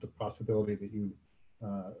account the possibility that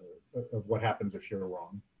of what happens if you're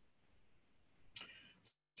wrong.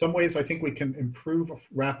 Some ways I think we can improve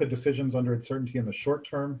rapid decisions under uncertainty in the short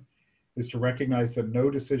term is to recognize that no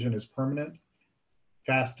decision is permanent.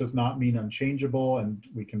 Fast does not mean unchangeable, and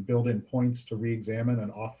we can build in points to re-examine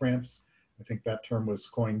and off-ramps. I think that term was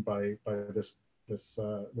coined by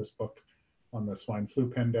this book on the swine flu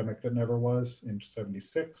pandemic that never was in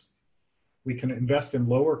 '76. We can invest in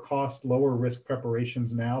lower cost, lower risk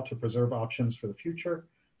preparations now to preserve options for the future.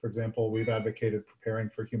 For example, we've advocated preparing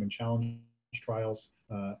for human challenge trials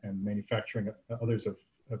and manufacturing. Others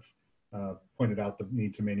have pointed out the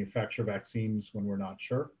need to manufacture vaccines when we're not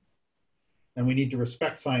sure. And we need to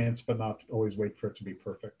respect science, but not always wait for it to be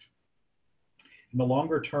perfect. In the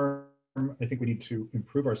longer term, I think we need to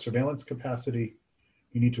improve our surveillance capacity.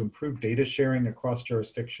 We need to improve data sharing across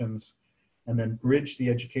jurisdictions, and then bridge the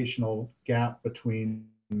educational gap between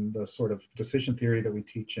the sort of decision theory that we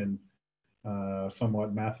teach in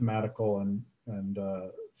somewhat mathematical and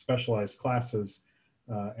specialized classes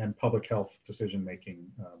and public health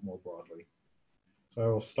decision-making more broadly. So I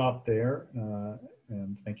will stop there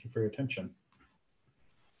and thank you for your attention.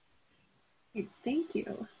 Great, thank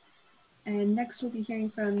you. And next we'll be hearing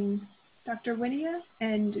from Dr. Wynia.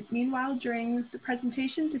 And meanwhile, during the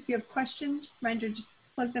presentations, if you have questions, reminder, just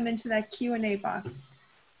plug them into that Q&A box.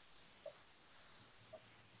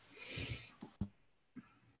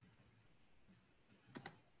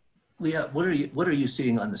 Leah, what are you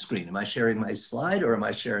seeing on the screen? Am I sharing my slide or am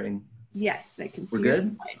I sharing? Yes, I can see. We're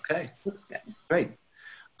good? Slides. Okay. Looks good. Great.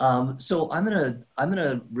 So I'm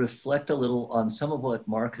gonna reflect a little on some of what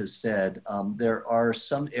Marc has said. There are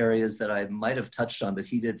some areas that I might have touched on, but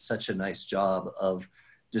he did such a nice job of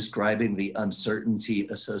describing the uncertainty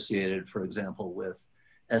associated, for example, with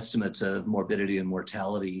estimates of morbidity and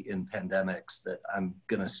mortality in pandemics that I'm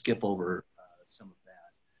gonna skip over some of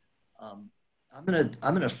that. I'm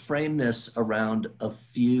gonna frame this around a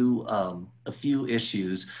few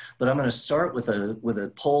issues, but I'm gonna start with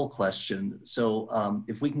a poll question. So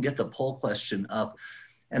if we can get the poll question up,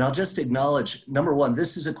 and I'll just acknowledge, number one,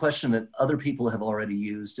 this is a question that other people have already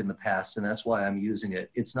used in the past, and that's why I'm using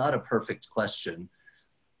it. It's not a perfect question,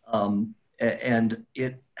 and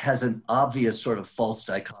it has an obvious sort of false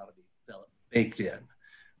dichotomy baked in,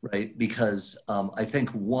 right? Because I think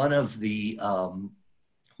one of the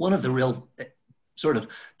real sort of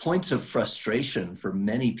points of frustration for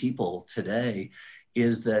many people today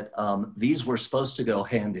is that these were supposed to go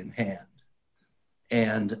hand in hand.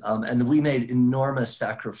 And we made enormous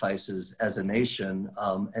sacrifices as a nation,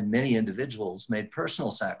 and many individuals made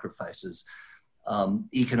personal sacrifices,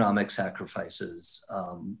 economic sacrifices,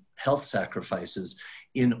 health sacrifices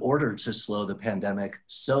in order to slow the pandemic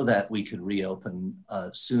so that we could reopen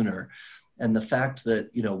sooner. And the fact that,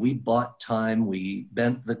 you know, we bought time, we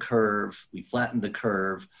bent the curve, we flattened the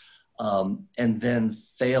curve, and then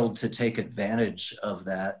failed to take advantage of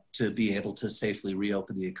that to be able to safely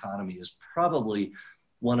reopen the economy is probably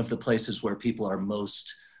one of the places where people are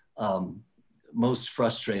most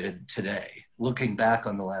frustrated today. Looking back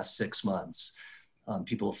on the last 6 months,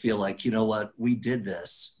 people feel like, you know what, we did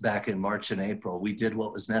this back in March and April. We did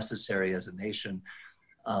what was necessary as a nation.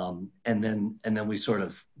 And then we sort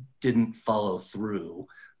of didn't follow through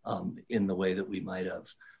in the way that we might have.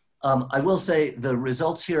 I will say the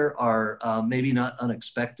results here are maybe not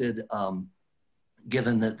unexpected,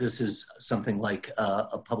 given that this is something like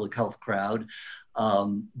a public health crowd,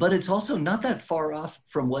 but it's also not that far off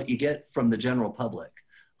from what you get from the general public.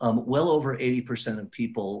 Well over 80% of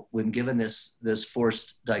people, when given this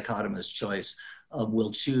forced dichotomous choice,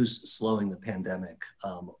 will choose slowing the pandemic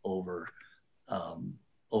over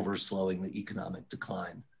slowing the economic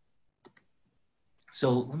decline.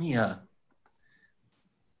 So let me get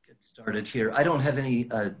started here. I don't have any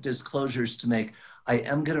disclosures to make. I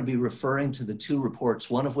am going to be referring to the two reports,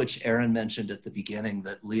 one of which Aaron mentioned at the beginning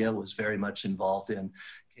that Leah was very much involved in,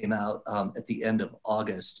 came out at the end of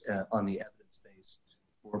August on the evidence base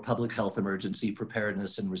for public health emergency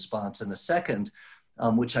preparedness and response. And the second,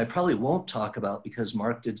 which I probably won't talk about because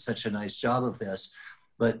Marc did such a nice job of this,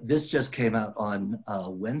 but this just came out on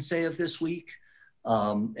Wednesday of this week.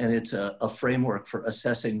 And it's a framework for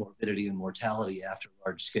assessing morbidity and mortality after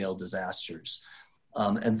large-scale disasters.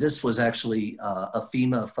 And this was actually a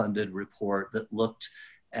FEMA-funded report that looked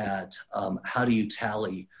at how do you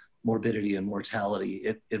tally morbidity and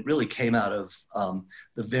mortality. It really came out of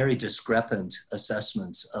the very discrepant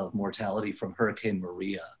assessments of mortality from Hurricane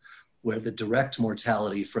Maria, where the direct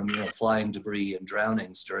mortality from flying debris and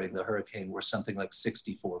drownings during the hurricane were something like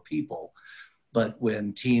 64 people. But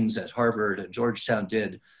when teams at Harvard and Georgetown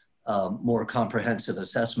did more comprehensive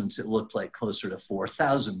assessments, it looked like closer to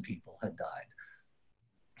 4,000 people had died.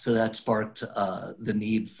 So that sparked the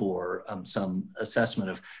need for some assessment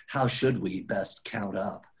of how should we best count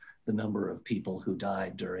up the number of people who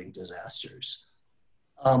died during disasters.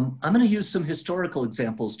 I'm going to use some historical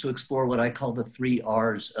examples to explore what I call the 3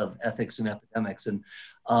 R's of ethics and epidemics. And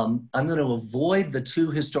I'm going to avoid the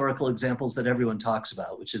 2 historical examples that everyone talks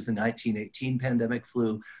about, which is the 1918 pandemic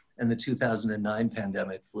flu and the 2009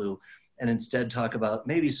 pandemic flu, and instead talk about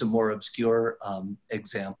maybe some more obscure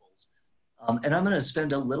examples. And I'm going to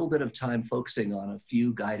spend a little bit of time focusing on a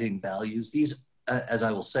few guiding values. These, as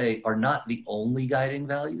I will say, are not the only guiding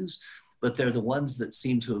values, but they're the ones that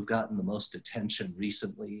seem to have gotten the most attention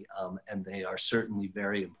recently, and they are certainly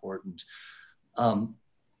very important.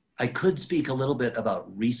 I could speak a little bit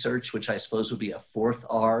about research, which I suppose would be a 4th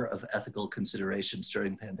R of ethical considerations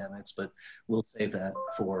during pandemics, but we'll save that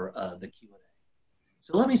for the Q&A.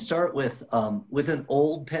 So let me start with an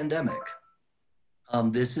old pandemic.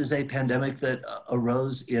 This is a pandemic that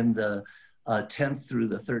arose in the 10th through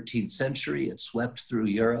the 13th century. It swept through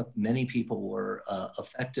Europe. Many people were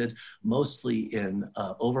affected, mostly in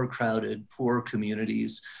overcrowded, poor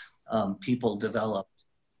communities. People developed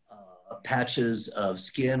patches of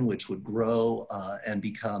skin which would grow and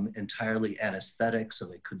become entirely anesthetic, so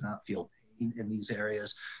they could not feel pain in these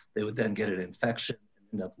areas. They would then get an infection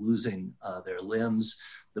and end up losing their limbs.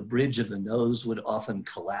 The bridge of the nose would often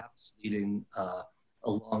collapse, leading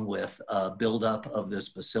along with buildup of this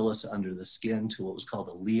bacillus under the skin to what was called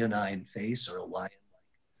a leonine face, or a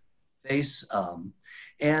lion-like face.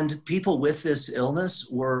 And people with this illness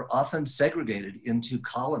were often segregated into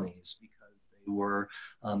colonies because they were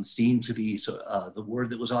seen to be, the word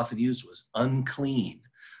that was often used was unclean.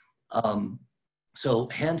 So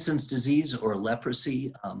Hansen's disease, or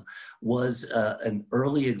leprosy, was an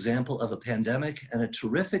early example of a pandemic and a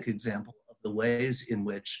terrific example of the ways in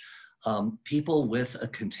which people with a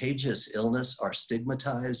contagious illness are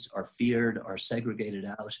stigmatized, are feared, are segregated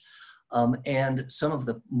out, and some of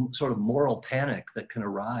the sort of moral panic that can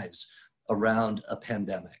arise around a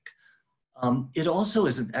pandemic. It also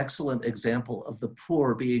is an excellent example of the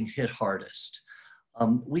poor being hit hardest.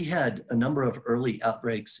 We had a number of early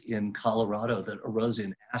outbreaks in Colorado that arose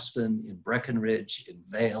in Aspen, in Breckenridge, in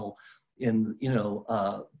Vail, in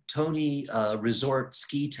Tony resort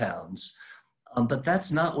ski towns. But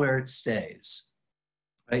that's not where it stays,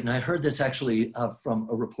 right? And I heard this actually from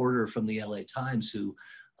a reporter from the LA Times who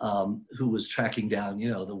was tracking down,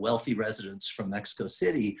 the wealthy residents from Mexico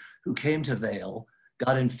City who came to Vail,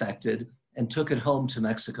 got infected, and took it home to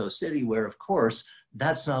Mexico City, where, of course,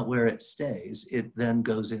 that's not where it stays. It then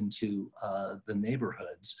goes into the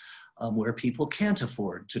neighborhoods where people can't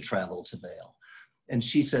afford to travel to Vail. And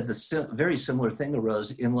she said the very similar thing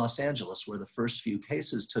arose in Los Angeles, where the first few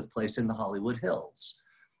cases took place in the Hollywood Hills,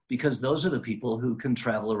 because those are the people who can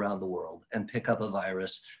travel around the world and pick up a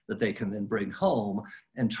virus that they can then bring home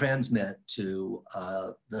and transmit to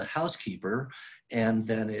the housekeeper. And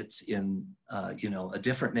then it's in a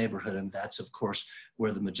different neighborhood. And that's, of course,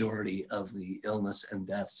 where the majority of the illness and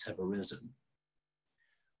deaths have arisen.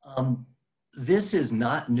 This is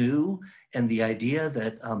not new. And the idea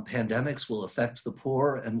that pandemics will affect the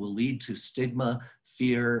poor and will lead to stigma,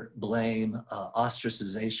 fear, blame,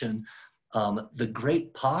 ostracization The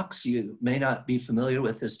Great Pox, you may not be familiar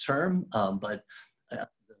with this term, but the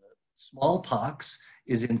smallpox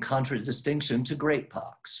is in contradistinction to Great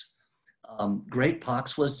Pox. Great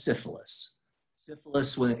Pox was syphilis.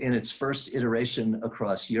 Syphilis, when in its first iteration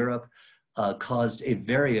across Europe, caused a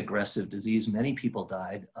very aggressive disease. Many people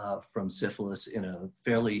died from syphilis in a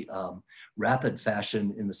fairly rapid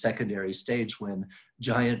fashion in the secondary stage when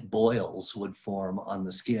giant boils would form on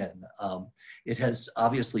the skin. It has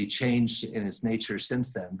obviously changed in its nature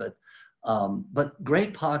since then, but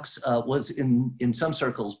Great Pox was in some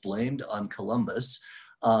circles blamed on Columbus.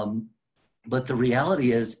 But the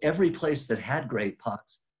reality is every place that had Great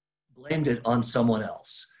Pox blamed it on someone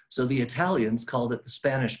else. So the Italians called it the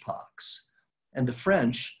Spanish pox, and the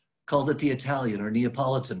French called it the Italian or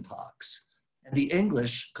Neapolitan pox, and the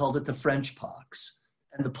English called it the French pox,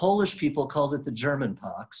 and the Polish people called it the German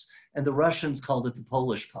pox, and the Russians called it the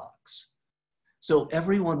Polish pox. So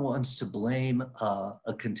everyone wants to blame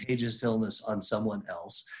a contagious illness on someone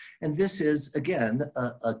else. And this is, again,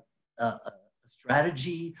 a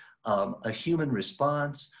strategy, a human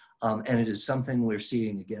response, and it is something we're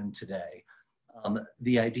seeing again today.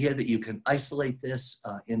 The idea that you can isolate this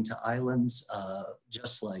into islands,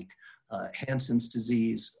 just like Hansen's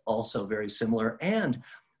disease, also very similar. And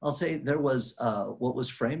I'll say there was what was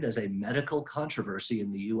framed as a medical controversy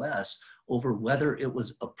in the US over whether it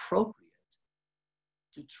was appropriate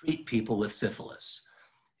to treat people with syphilis.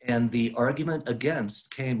 And the argument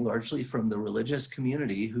against came largely from the religious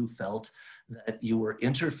community who felt that you were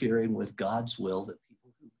interfering with God's will, that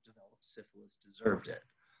people who developed syphilis deserved it.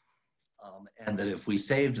 And that if we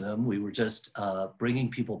saved them, we were just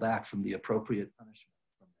bringing people back from the appropriate punishment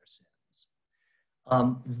from their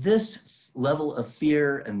sins. This level of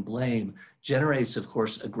fear and blame generates, of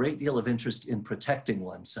course, a great deal of interest in protecting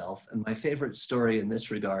oneself. And my favorite story in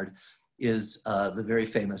this regard is the very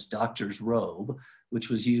famous doctor's robe, which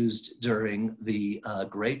was used during the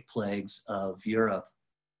Great Plagues of Europe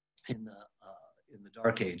in the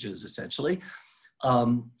Dark Ages, essentially.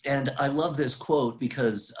 And I love this quote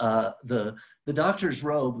because the doctor's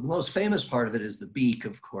robe, the most famous part of it is the beak,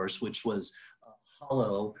 of course, which was a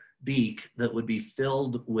hollow beak that would be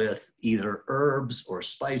filled with either herbs or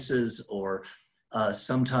spices or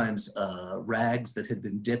sometimes rags that had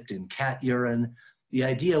been dipped in cat urine. The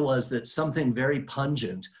idea was that something very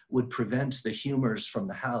pungent would prevent the humors from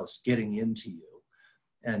the house getting into you.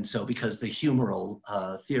 And so because the humoral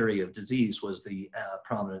theory of disease was the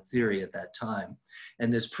prominent theory at that time.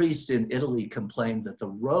 And this priest in Italy complained that the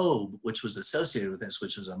robe, which was associated with this,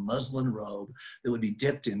 which was a muslin robe that would be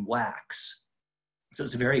dipped in wax. So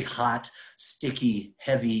it's a very hot, sticky,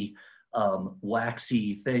 heavy,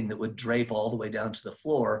 waxy thing that would drape all the way down to the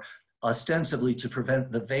floor, ostensibly to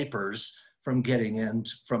prevent the vapors from getting in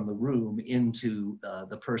from the room into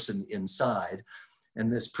the person inside.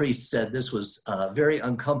 And this priest said this was very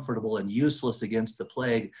uncomfortable and useless against the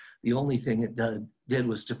plague. The only thing it did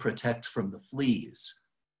was to protect from the fleas.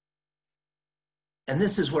 And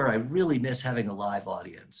this is where I really miss having a live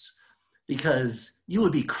audience, because you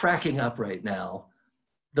would be cracking up right now,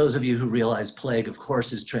 those of you who realize plague, of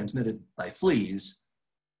course, is transmitted by fleas,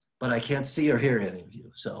 but I can't see or hear any of you.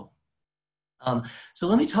 So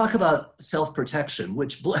let me talk about self-protection,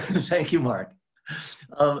 which, thank you, Marc.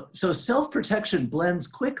 So self-protection blends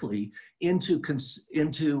quickly into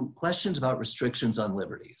questions about restrictions on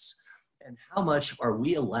liberties and how much are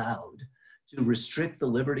we allowed to restrict the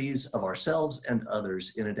liberties of ourselves and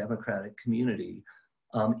others in a democratic community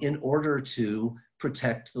in order to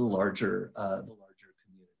protect the larger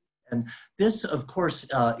community. And this, of course,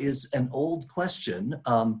 is an old question.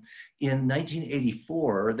 In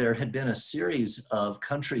 1984, there had been a series of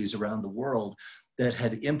countries around the world that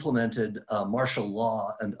had implemented martial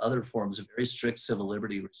law and other forms of very strict civil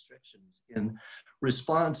liberty restrictions in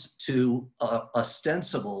response to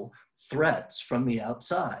ostensible threats from the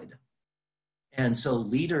outside. And so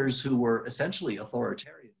leaders who were essentially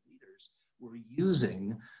authoritarian leaders were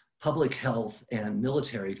using public health and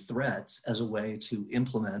military threats as a way to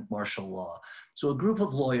implement martial law. So a group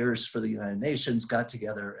of lawyers for the United Nations got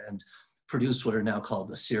together and produced what are now called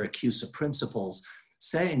the Syracuse Principles,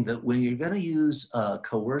 saying that when you're going to use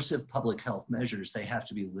coercive public health measures, they have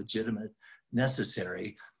to be legitimate,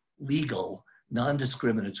 necessary, legal,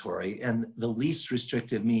 non-discriminatory, and the least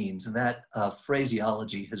restrictive means. And that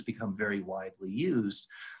phraseology has become very widely used.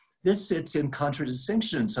 This sits in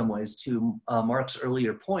contradistinction in some ways to Marc's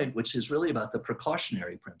earlier point, which is really about the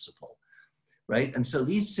precautionary principle, right? And so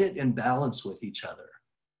these sit in balance with each other.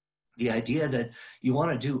 The idea that you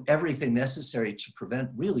want to do everything necessary to prevent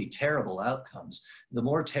really terrible outcomes. The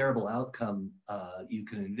more terrible outcome you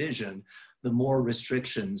can envision, the more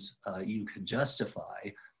restrictions you can justify.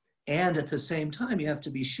 And at the same time, you have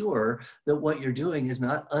to be sure that what you're doing is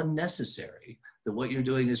not unnecessary, that what you're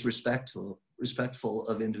doing is respectful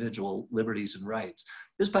of individual liberties and rights.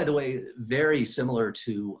 This, by the way, very similar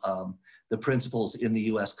to the principles in the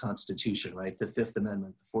US Constitution, right? The Fifth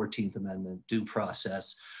Amendment, the 14th Amendment, due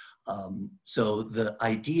process. So the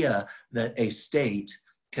idea that a state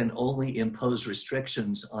can only impose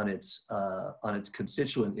restrictions on its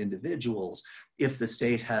constituent individuals if the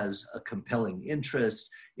state has a compelling interest,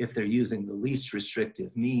 if they're using the least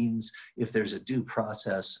restrictive means, if there's a due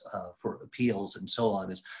process for appeals and so on,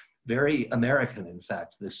 is very American, in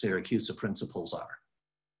fact, the Syracuse principles are.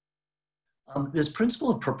 This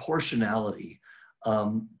principle of proportionality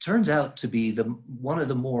turns out to be one of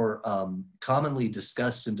the more commonly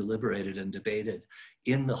discussed and deliberated and debated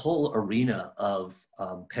in the whole arena of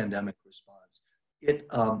pandemic response.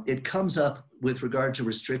 It comes up with regard to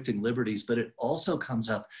restricting liberties, but it also comes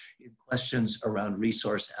up in questions around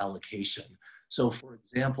resource allocation. So for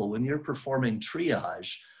example, when you're performing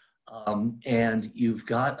triage and you've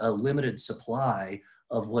got a limited supply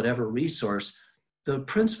of whatever resource, the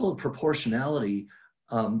principle of proportionality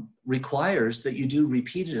requires that you do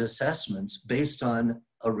repeated assessments based on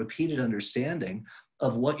a repeated understanding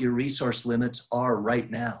of what your resource limits are right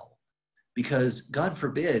now. Because God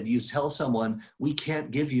forbid you tell someone, we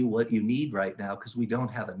can't give you what you need right now because we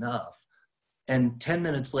don't have enough. And 10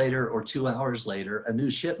 minutes later or 2 hours later, a new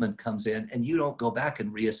shipment comes in and you don't go back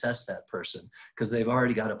and reassess that person because they've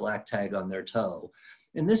already got a black tag on their toe.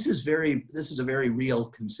 And this is a very real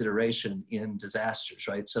consideration in disasters,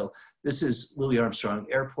 right? So this is Louis Armstrong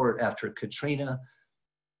Airport after Katrina,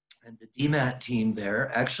 and the DMAT team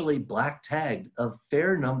there actually black tagged a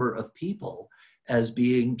fair number of people as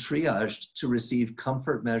being triaged to receive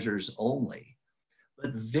comfort measures only.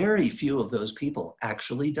 But very few of those people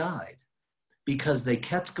actually died because they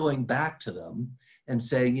kept going back to them and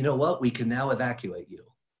saying, you know what, we can now evacuate you.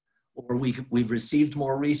 Or we've received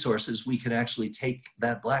more resources, we can actually take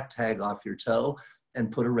that black tag off your toe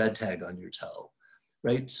and put a red tag on your toe,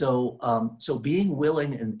 right? So, so being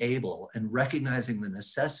willing and able and recognizing the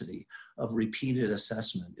necessity of repeated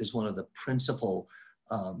assessment is one of the principles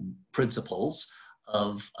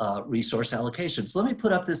of resource allocation. So let me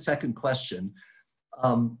put up this second question,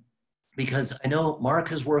 because I know Marc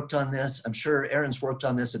has worked on this, I'm sure Aaron's worked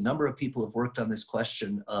on this, a number of people have worked on this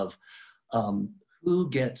question of who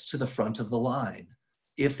gets to the front of the line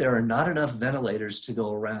if there are not enough ventilators to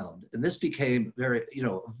go around. And this became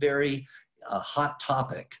very hot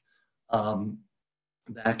topic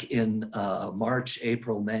back in March,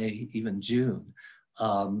 April, May, even June,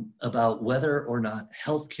 about whether or not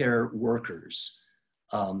healthcare workers,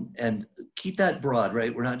 and keep that broad,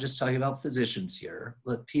 right? We're not just talking about physicians here,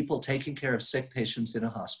 but people taking care of sick patients in a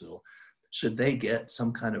hospital, should they get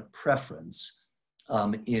some kind of preference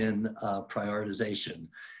in prioritization?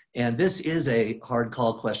 And this is a hard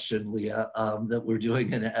call question, Leah, that we're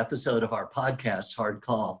doing an episode of our podcast, Hard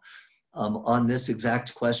Call, on this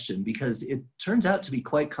exact question, because it turns out to be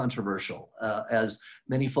quite controversial, as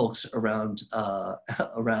many folks around,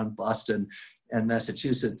 around Boston and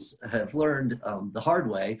Massachusetts have learned the hard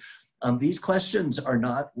way. These questions are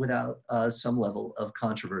not without some level of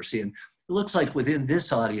controversy. And it looks like within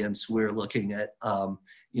this audience, we're looking at a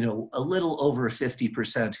little over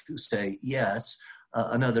 50% who say yes,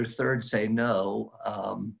 another third say no.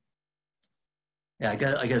 Yeah,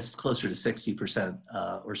 I guess closer to 60%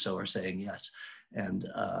 or so are saying yes, and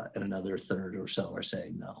another third or so are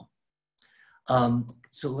saying no.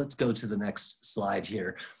 So let's go to the next slide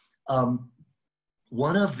here.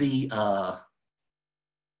 One of the, I'm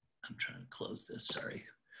trying to close this, sorry.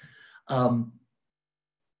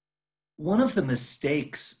 One of the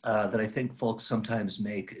mistakes that I think folks sometimes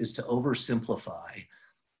make is to oversimplify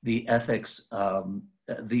the ethics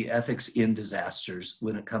in disasters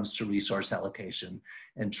when it comes to resource allocation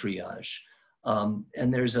and triage.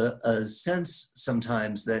 And there's a sense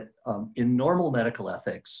sometimes that in normal medical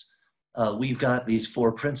ethics, we've got these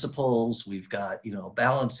 4 principles, we've got, a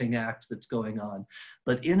balancing act that's going on,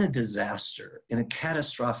 but in a disaster, in a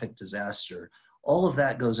catastrophic disaster, all of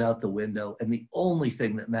that goes out the window, and the only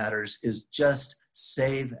thing that matters is just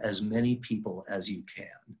save as many people as you can.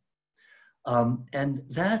 And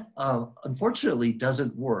that unfortunately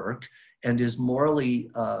doesn't work and is morally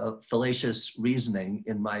fallacious reasoning,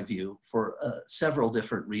 in my view, for several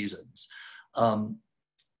different reasons.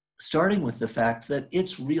 Starting with the fact that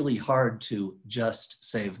it's really hard to just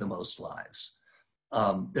save the most lives.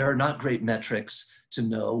 There are not great metrics to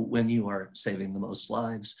know when you are saving the most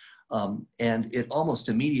lives. And it almost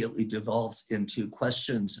immediately devolves into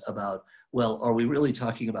questions about well, are we really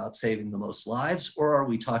talking about saving the most lives, or are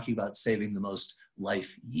we talking about saving the most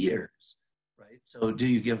life years, right? So do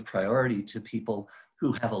you give priority to people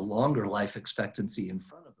who have a longer life expectancy in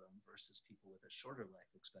front of them versus people with a shorter life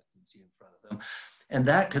expectancy in front of them? And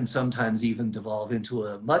that can sometimes even devolve into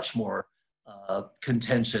a much more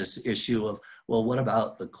contentious issue of, well, what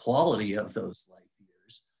about the quality of those life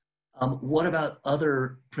years? What about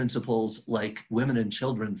other principles like women and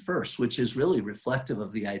children first, which is really reflective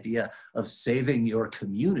of the idea of saving your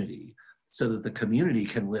community so that the community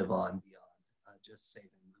can live on beyond just saving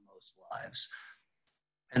the most lives?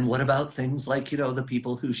 And what about things like, you know, the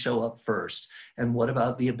people who show up first? And what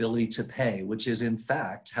about the ability to pay, which is in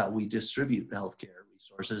fact how we distribute healthcare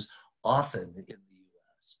resources often in the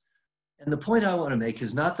US. And the point I want to make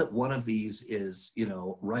is not that one of these is, you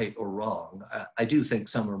know, right or wrong. I do think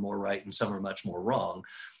some are more right and some are much more wrong.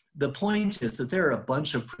 The point is that there are a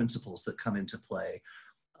bunch of principles that come into play.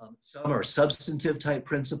 Some are substantive type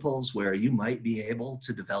principles where you might be able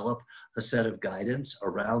to develop a set of guidance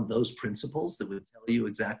around those principles that would tell you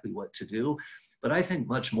exactly what to do. But I think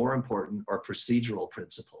much more important are procedural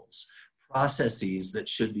principles, processes that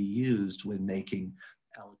should be used when making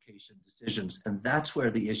allocation decisions. And that's where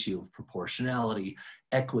the issue of proportionality,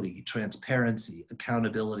 equity, transparency,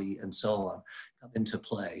 accountability, and so on come into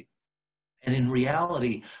play. And in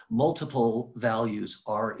reality, multiple values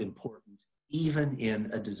are important, even in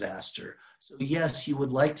a disaster. So yes, you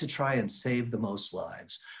would like to try and save the most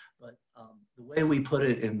lives, but the way we put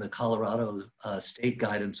it in the Colorado state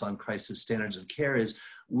guidance on crisis standards of care is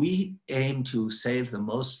we aim to save the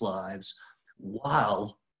most lives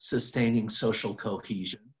while sustaining social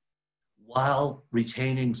cohesion, while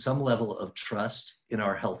retaining some level of trust in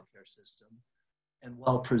our healthcare system, and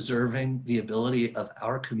while preserving the ability of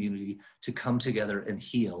our community to come together and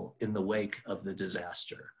heal in the wake of the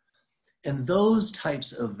disaster. And those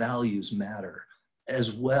types of values matter,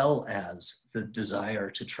 as well as the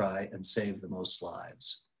desire to try and save the most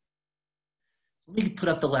lives. Let me put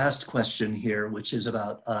up the last question here, which is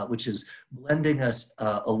about, which is blending us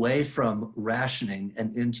away from rationing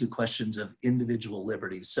and into questions of individual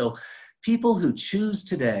liberties. So people who choose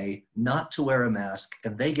today not to wear a mask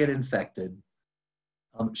and they get infected,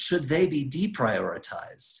 should they be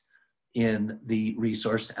deprioritized in the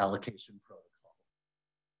resource allocation protocol?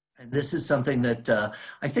 And this is something that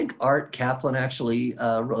I think Art Kaplan actually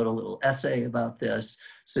wrote a little essay about this,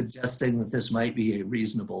 suggesting that this might be a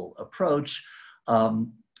reasonable approach.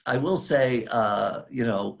 I will say, you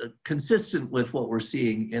know, consistent with what we're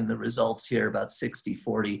seeing in the results here, about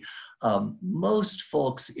 60-40, most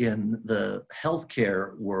folks in the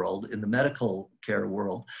healthcare world, in the medical care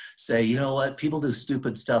world, say, you know what, people do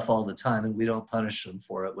stupid stuff all the time and we don't punish them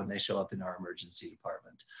for it when they show up in our emergency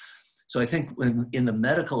department. So I think in the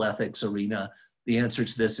medical ethics arena, the answer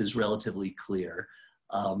to this is relatively clear.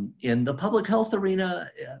 In the public health arena,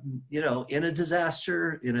 you know, in a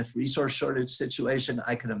disaster, in a resource shortage situation,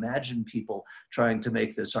 I can imagine people trying to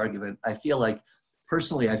make this argument. I feel like,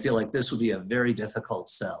 personally, I feel like this would be a very difficult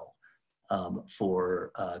sell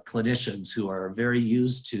for clinicians who are very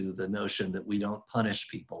used to the notion that we don't punish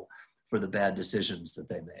people for the bad decisions that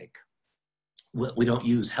they make. We don't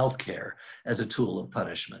use healthcare as a tool of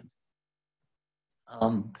punishment.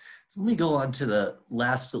 So let me go on to the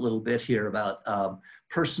last little bit here about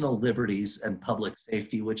personal liberties and public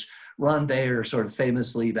safety, which Ron Bayer sort of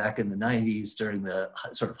famously back in the 90s during the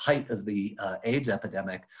sort of height of the AIDS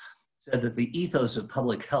epidemic said that the ethos of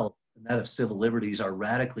public health and that of civil liberties are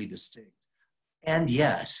radically distinct. And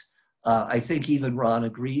yet, I think even Ron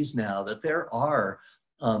agrees now that there are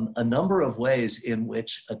a number of ways in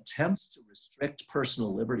which attempts to restrict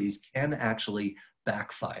personal liberties can actually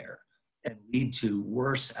backfire and lead to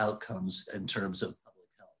worse outcomes in terms of public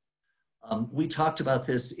health. We talked about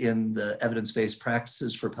this in the Evidence-Based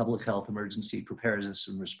Practices for Public Health Emergency Preparedness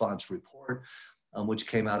and Response report, which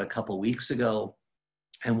came out a couple weeks ago.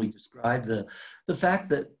 And we described the fact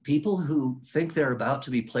that people who think they're about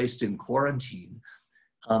to be placed in quarantine,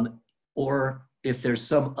 or if there's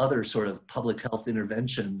some other sort of public health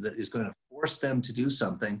intervention that is going to force them to do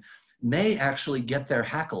something, may actually get their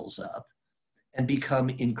hackles up and become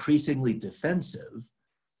increasingly defensive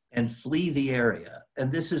and flee the area. And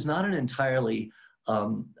this is not an entirely,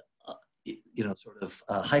 you know, sort of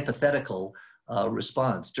hypothetical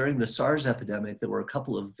response. During the SARS epidemic, there were a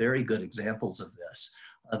couple of very good examples of this.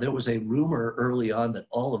 There was a rumor early on that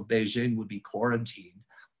all of Beijing would be quarantined,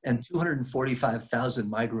 and 245,000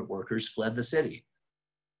 migrant workers fled the city.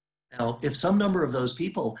 Now, if some number of those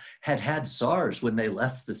people had had SARS when they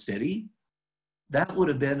left the city, that would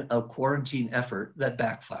have been a quarantine effort that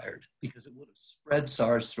backfired because it would have spread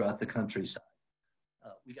SARS throughout the countryside.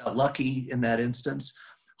 We got lucky in that instance.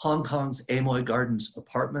 Hong Kong's Amoy Gardens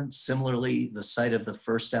apartment, similarly, the site of the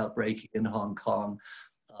first outbreak in Hong Kong,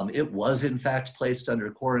 it was in fact placed under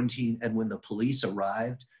quarantine, and when the police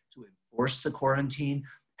arrived to enforce the quarantine,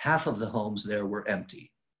 half of the homes there were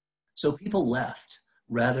empty. So people left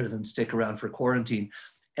rather than stick around for quarantine.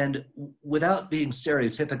 And without being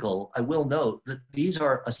stereotypical, I will note that these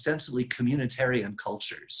are ostensibly communitarian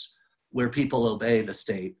cultures where people obey the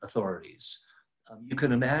state authorities. You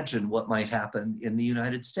can imagine what might happen in the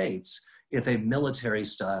United States if a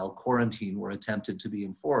military-style quarantine were attempted to be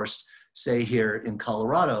enforced, say here in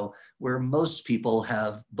Colorado, where most people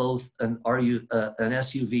have both an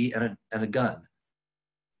SUV and a gun.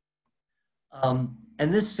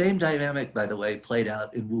 And this same dynamic, by the way, played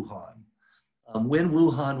out in Wuhan. When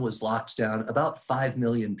Wuhan was locked down, about 5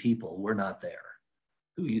 million people were not there,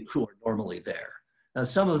 who are normally there. Now,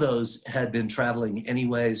 some of those had been traveling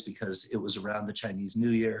anyways because it was around the Chinese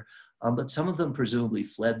New Year, but some of them presumably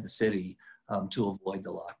fled the city to avoid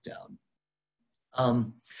the lockdown.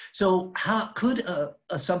 So how could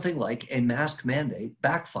something like a mask mandate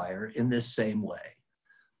backfire in this same way?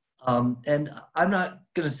 And I'm not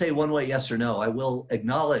going to say one way yes or no. I will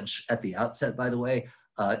acknowledge at the outset, by the way,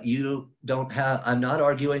 I'm not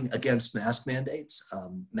arguing against mask mandates.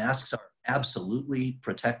 Masks are absolutely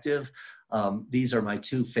protective. These are my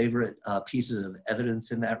two favorite pieces of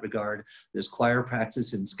evidence in that regard. There's choir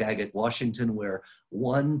practice in Skagit, Washington, where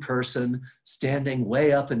one person standing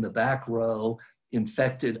way up in the back row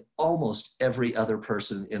infected almost every other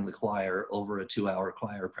person in the choir over a 2-hour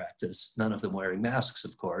choir practice, none of them wearing masks,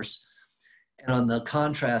 of course. And on the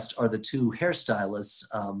contrast are the two hairstylists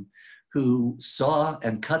who saw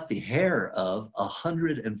and cut the hair of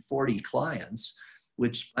 140 clients,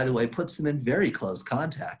 which, by the way, puts them in very close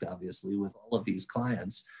contact, obviously, with all of these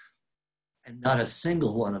clients. And not a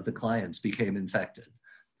single one of the clients became infected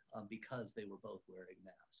because they were both wearing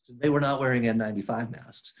masks. And they were not wearing N95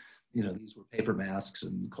 masks. You know, these were paper masks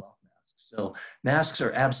and cloth masks. So masks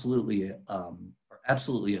are absolutely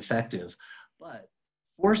effective, but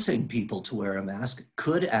forcing people to wear a mask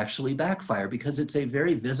could actually backfire because it's a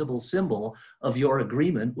very visible symbol of your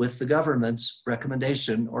agreement with the government's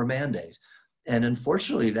recommendation or mandate. And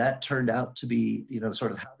unfortunately, that turned out to be, you know,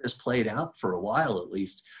 sort of how this played out for a while, at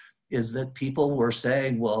least, is that people were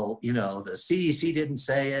saying, well, you know, the CDC didn't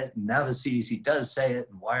say it, and now the CDC does say it,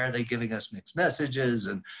 and why are they giving us mixed messages?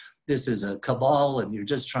 And this is a cabal, and you're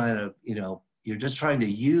just trying to, you know, you're just trying to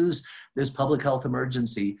use this public health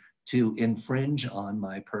emergency to infringe on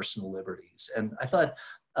my personal liberties. And I thought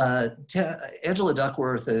Angela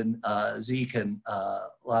Duckworth and Zeke and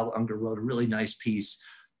Lyle Unger wrote a really nice piece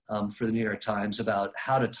for the New York Times about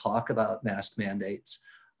how to talk about mask mandates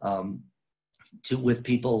with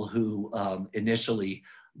people who initially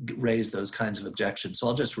raised those kinds of objections. So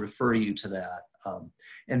I'll just refer you to that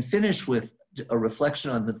and finish with a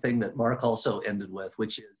reflection on the thing that Marc also ended with,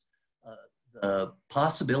 which is the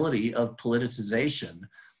possibility of politicization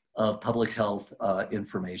of public health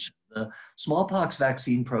information. The smallpox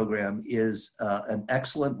vaccine program is an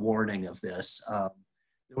excellent warning of this.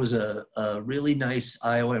 There was a really nice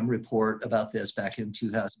IOM report about this back in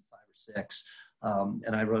 2005 or 6,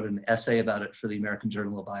 and I wrote an essay about it for the American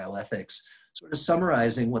Journal of Bioethics, sort of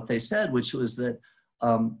summarizing what they said, which was that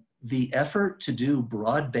the effort to do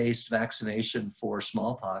broad-based vaccination for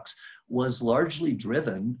smallpox was largely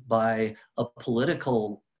driven by a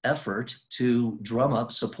political effort to drum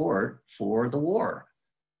up support for the war.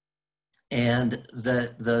 And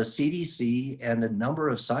the CDC and a number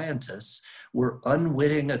of scientists were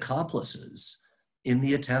unwitting accomplices in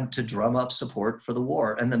the attempt to drum up support for the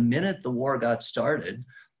war. And the minute the war got started,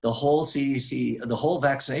 the whole CDC, the whole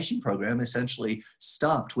vaccination program essentially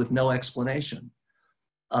stopped with no explanation.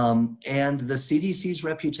 And the CDC's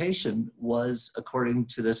reputation was, according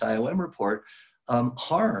to this IOM report,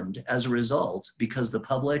 harmed as a result because the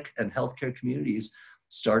public and healthcare communities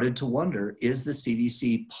started to wonder, is the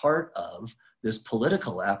CDC part of this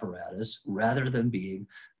political apparatus rather than being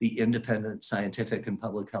the independent scientific and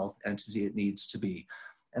public health entity it needs to be?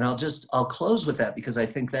 And I'll close with that because I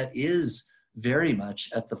think that is very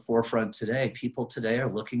much at the forefront today. People today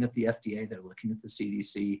are looking at the FDA, they're looking at the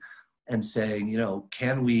CDC and saying, you know,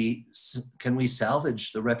 can we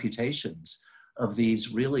salvage the reputations of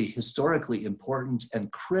these really historically important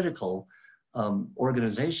and critical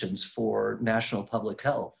organizations for national public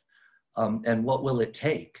health? And what will it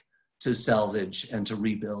take to salvage and to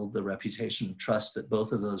rebuild the reputation of trust that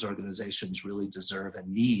both of those organizations really deserve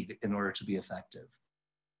and need in order to be effective?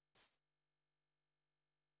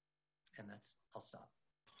 And I'll stop.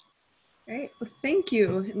 All right, well, thank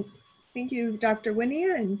you. And thank you, Dr.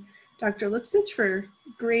 Wynia and Dr. Lipsitch for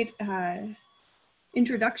great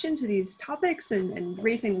introduction to these topics and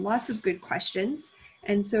raising lots of good questions.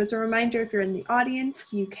 And so as a reminder, if you're in the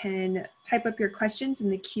audience, you can type up your questions in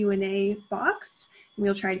the Q&A box, and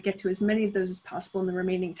we'll try to get to as many of those as possible in the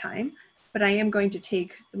remaining time. But I am going to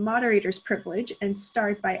take the moderator's privilege and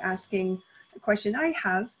start by asking a question I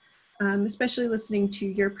have, especially listening to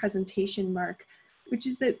your presentation, Marc, which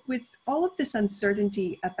is that with all of this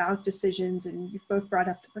uncertainty about decisions, and you've both brought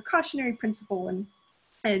up the precautionary principle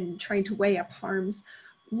and trying to weigh up harms,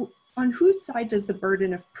 on whose side does the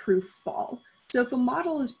burden of proof fall? So if a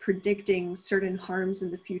model is predicting certain harms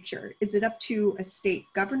in the future, is it up to a state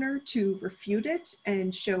governor to refute it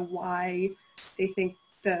and show why they think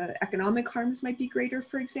the economic harms might be greater,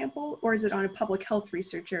 for example? Or is it on a public health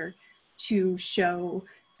researcher to show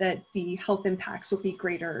that the health impacts will be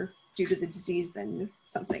greater due to the disease than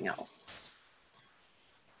something else?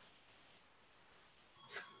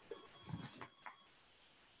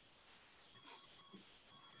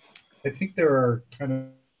 I think there are kind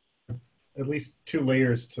of at least two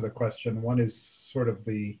layers to the question. One is sort of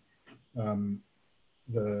the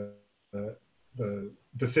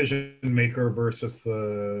decision maker versus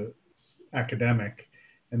the academic,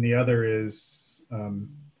 and the other is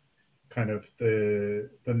kind of the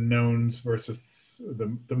knowns versus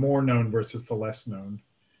the more known versus the less known.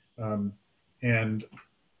 And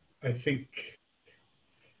I think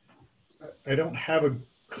I don't have a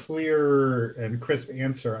clear and crisp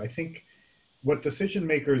answer. I think what decision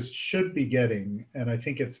makers should be getting, and I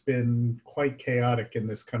think it's been quite chaotic in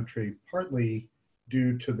this country, partly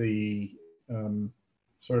due to the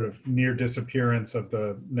sort of near disappearance of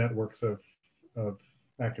the networks of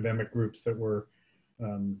academic groups that were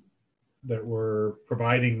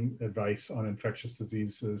providing advice on infectious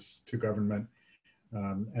diseases to government,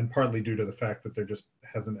 and partly due to the fact that there just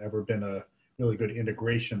hasn't ever been a really good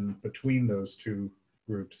integration between those two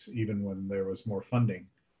groups, even when there was more funding.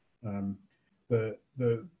 The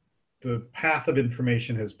path of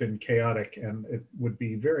information has been chaotic, and it would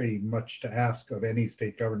be very much to ask of any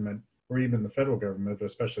state government or even the federal government, but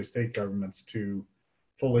especially state governments, to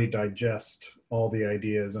fully digest all the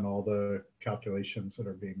ideas and all the calculations that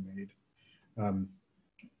are being made.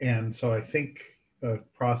 And so I think a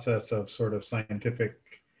process of sort of scientific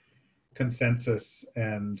consensus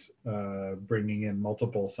and bringing in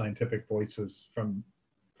multiple scientific voices from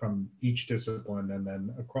each discipline and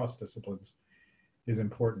then across disciplines is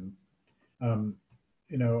important.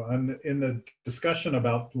 You know, in the discussion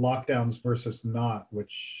about lockdowns versus not,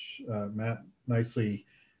 which Matt nicely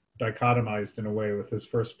dichotomized in a way with his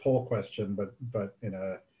first poll question, but in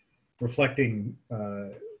a reflecting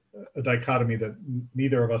a dichotomy that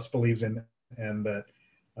neither of us believes in, and that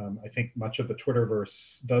I think much of the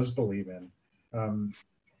Twitterverse does believe in.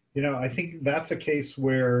 You know, I think that's a case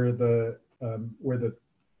where the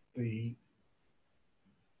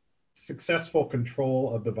successful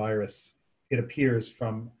control of the virus, it appears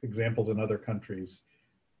from examples in other countries,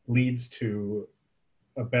 leads to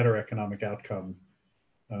a better economic outcome,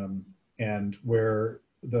 and where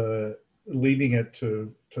the leaving it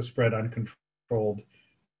to spread uncontrolled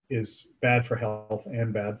is bad for health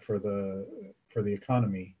and bad for the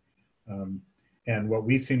economy. And what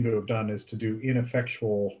we seem to have done is to do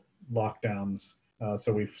ineffectual lockdowns.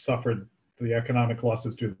 So we've suffered the economic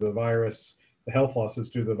losses due to the virus, the health losses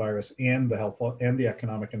due to the virus, and the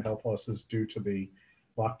economic and health losses due to the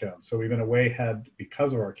lockdown. So we've in a way had,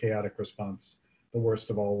 because of our chaotic response, the worst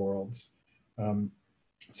of all worlds.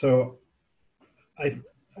 So I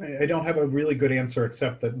don't have a really good answer,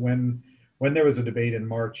 except that when there was a debate in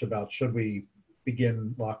March about should we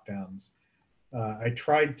begin lockdowns, I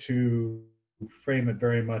tried to frame it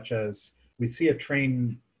very much as we see a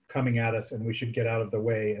train coming at us and we should get out of the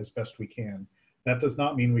way as best we can. That does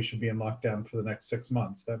not mean we should be in lockdown for the next 6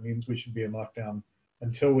 months. That means we should be in lockdown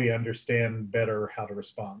until we understand better how to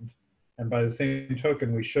respond. And by the same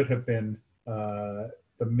token, we should have been, the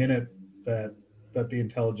minute that the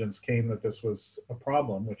intelligence came that this was a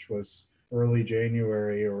problem, which was early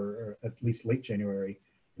January or at least late January,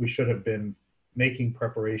 we should have been making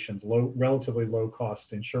preparations, relatively low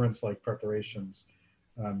cost insurance-like preparations,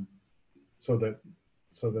 so that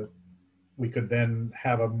we could then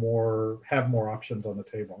have more options on the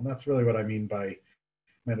table. And that's really what I mean by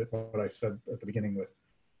what I said at the beginning, with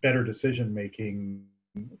better decision making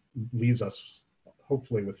leaves us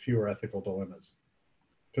hopefully with fewer ethical dilemmas.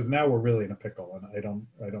 Because now we're really in a pickle, and I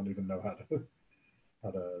don't even know how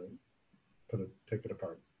to take it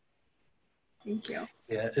apart. Thank you.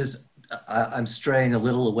 Yeah, I'm straying a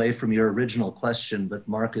little away from your original question, but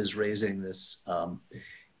Marc is raising this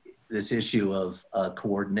this issue of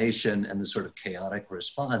coordination and the sort of chaotic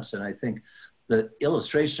response. And I think the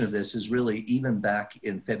illustration of this is really even back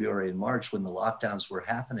in February and March when the lockdowns were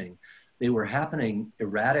happening, they were happening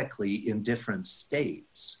erratically in different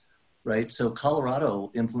states, right? So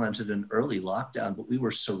Colorado implemented an early lockdown, but we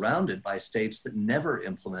were surrounded by states that never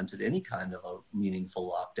implemented any kind of a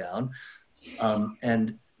meaningful lockdown.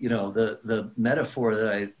 And you know, the metaphor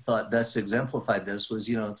that I thought best exemplified this was,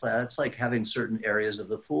 you know, it's like having certain areas of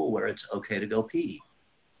the pool where it's okay to go pee.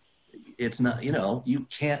 It's not, you know, you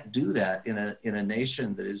can't do that in a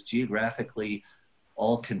nation that is geographically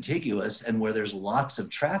all contiguous and where there's lots of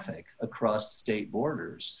traffic across state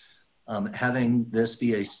borders. Having this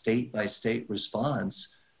be a state by state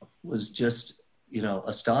response was just, you know,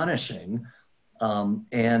 astonishing.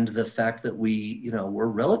 And the fact that we, you know, were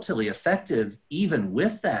relatively effective even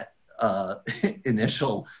with that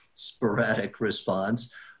initial sporadic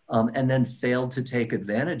response, and then failed to take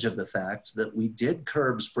advantage of the fact that we did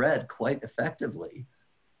curb spread quite effectively,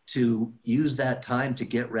 to use that time to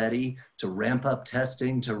get ready, to ramp up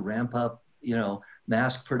testing, to ramp up, you know,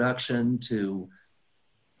 mask production, to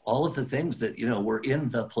all of the things that, you know, were in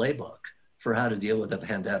the playbook for how to deal with a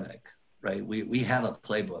pandemic, right? We have a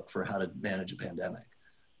playbook for how to manage a pandemic.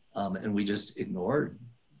 And we just ignored,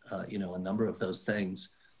 you know, a number of those things.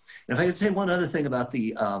 And if I could say one other thing about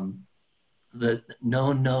the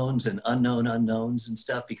known knowns and unknown unknowns and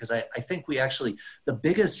stuff, because I think we actually, the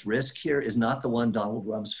biggest risk here is not the one Donald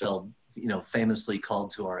Rumsfeld, you know, famously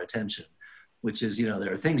called to our attention, which is, you know,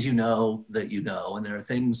 there are things you know that you know, and there are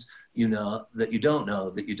things you know that you don't know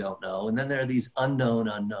that you don't know. And then there are these unknown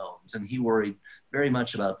unknowns, and he worried very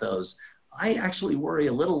much about those. I actually worry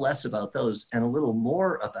a little less about those and a little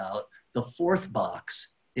more about the fourth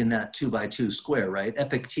box in that 2x2 square, right?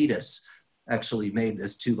 Epictetus actually made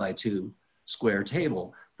this 2x2 square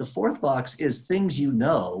table. The fourth box is things you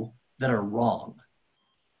know that are wrong,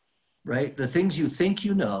 right? The things you think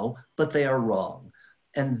you know, but they are wrong.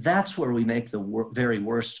 And that's where we make the very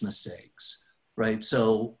worst mistakes, right?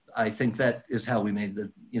 So I think that is how we made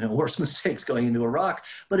the, you know, worst mistakes going into Iraq,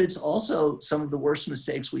 but it's also some of the worst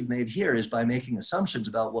mistakes we've made here is by making assumptions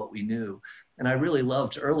about what we knew. And I really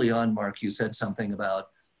loved early on, Marc, you said something about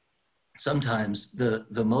sometimes the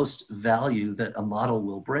most value that a model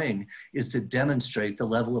will bring is to demonstrate the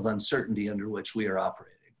level of uncertainty under which we are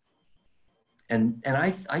operating. And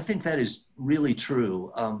I think that is really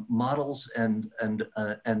true. Models and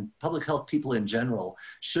public health people in general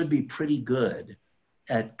should be pretty good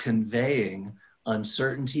at conveying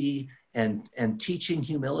uncertainty and teaching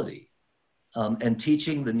humility, and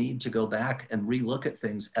teaching the need to go back and relook at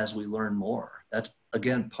things as we learn more. That's,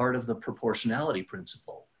 again, part of the proportionality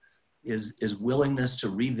principle, is willingness to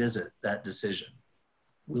revisit that decision,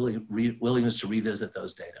 willingness to revisit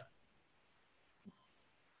those data.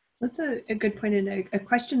 That's a good point, and a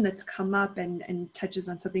question that's come up and touches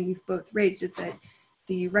on something you've both raised, is that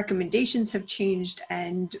the recommendations have changed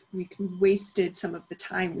and we wasted some of the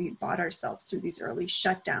time we bought ourselves through these early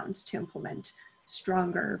shutdowns to implement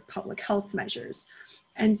stronger public health measures.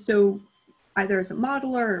 And so either as a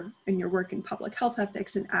modeler or in your work in public health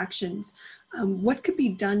ethics and actions, what could be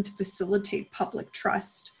done to facilitate public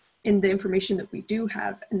trust in the information that we do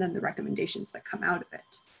have and then the recommendations that come out of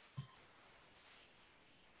it?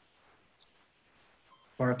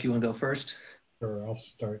 Marc, you want to go first? Sure, I'll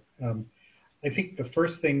start. I think the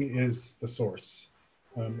first thing is the source.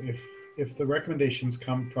 If the recommendations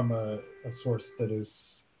come from a source that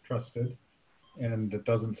is trusted and that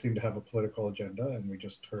doesn't seem to have a political agenda, and we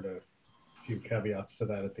just heard a few caveats to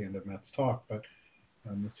that at the end of Matt's talk, but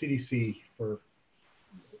the CDC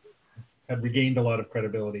had regained a lot of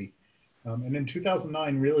credibility. And in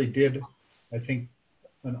 2009 really did, I think,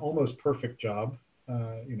 an almost perfect job.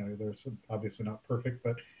 You know, there's obviously not perfect,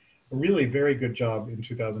 but a really very good job in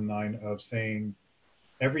 2009 of saying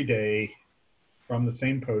every day from the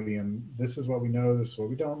same podium, this is what we know, this is what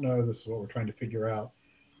we don't know, this is what we're trying to figure out.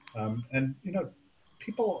 And, you know,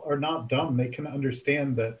 people are not dumb. They can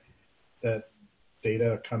understand that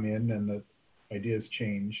data come in and that ideas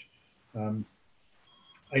change.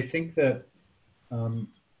 I think that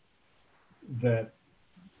that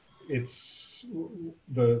it's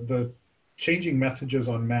the changing messages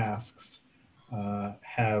on masks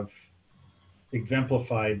have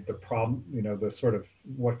exemplified the problem, you know, the sort of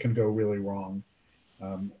what can go really wrong,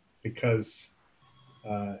 because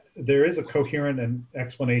there is a coherent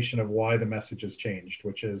explanation of why the message has changed,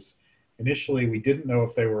 which is initially we didn't know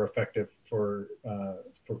if they were effective for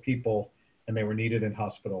people and they were needed in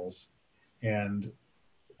hospitals, and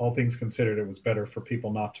all things considered, it was better for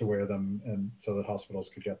people not to wear them and so that hospitals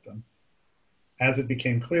could get them. As it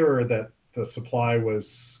became clearer that the supply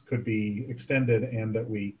could be extended and that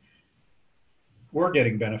we were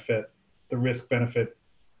getting benefit, the risk benefit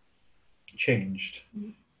changed.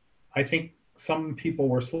 I think some people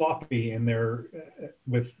were sloppy in their,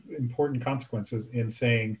 with important consequences in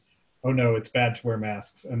saying, oh no, it's bad to wear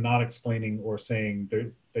masks, and not explaining or saying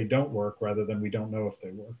they don't work rather than we don't know if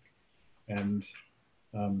they work. And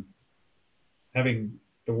having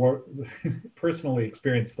personally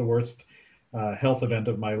experienced the worst health event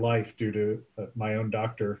of my life due to my own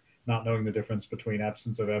doctor not knowing the difference between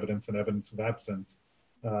absence of evidence and evidence of absence,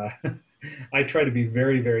 I try to be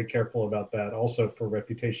very, very careful about that also for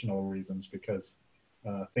reputational reasons, because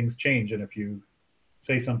things change, and if you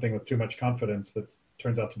say something with too much confidence that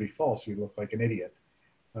turns out to be false, you look like an idiot.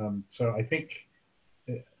 So I think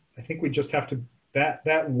we just have to,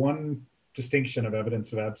 that one distinction of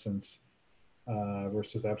evidence of absence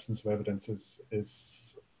versus absence of evidence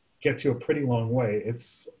gets you a pretty long way.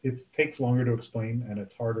 It takes longer to explain, and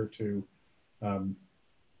it's harder to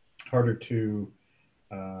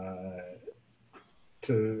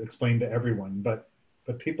explain to everyone, but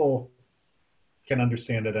people can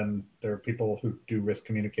understand it, and there are people who do risk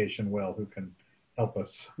communication well who can help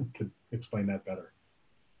us to explain that better.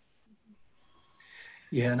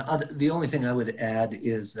 Yeah, and the only thing I would add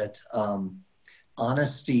is that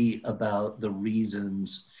honesty about the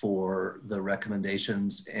reasons for the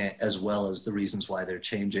recommendations, as well as the reasons why they're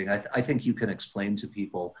changing. I think you can explain to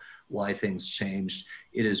people why things changed.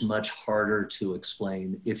 It is much harder to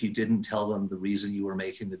explain if you didn't tell them the reason you were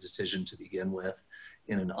making the decision to begin with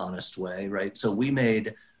in an honest way, right? So we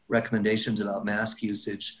made recommendations about mask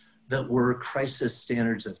usage that were crisis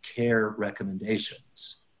standards of care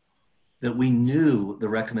recommendations, that we knew the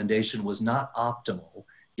recommendation was not optimal.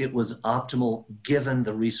 It was optimal given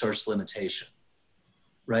the resource limitation,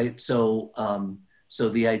 right? So, so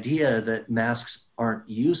the idea that masks aren't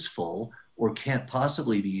useful or can't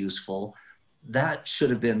possibly be useful, that should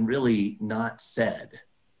have been really not said,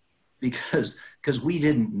 because we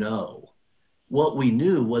didn't know. What we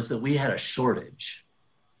knew was that we had a shortage,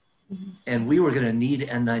 and we were going to need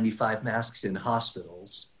N95 masks in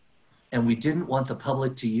hospitals, and we didn't want the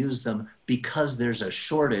public to use them because there's a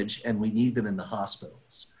shortage and we need them in the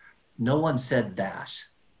hospitals. No one said that.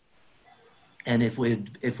 And if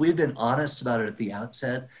we'd been honest about it at the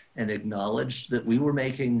outset and acknowledged that we were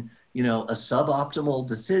making, you know, a suboptimal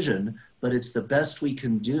decision, but it's the best we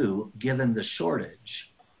can do given the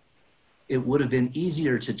shortage, it would have been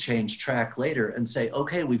easier to change track later and say,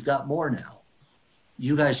 okay, we've got more now.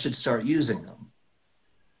 You guys should start using them.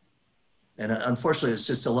 And unfortunately, it's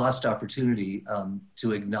just a lost opportunity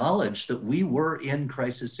to acknowledge that we were in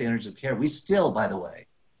crisis standards of care. We still, by the way,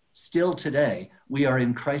 still today, we are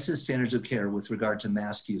in crisis standards of care with regard to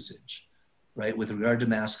mask usage, right? With regard to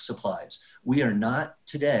mask supplies. We are not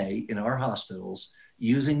today in our hospitals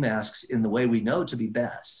using masks in the way we know to be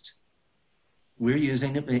best. We're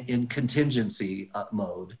using it in contingency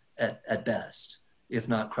mode at best, if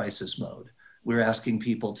not crisis mode. We're asking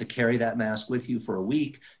people to carry that mask with you for a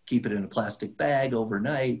week, keep it in a plastic bag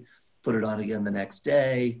overnight, put it on again the next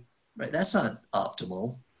day, right? That's not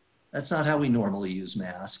optimal. That's not how we normally use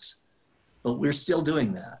masks, but we're still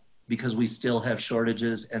doing that because we still have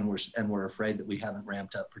shortages, and we're afraid that we haven't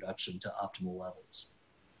ramped up production to optimal levels.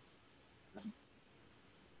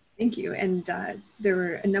 Thank you. And there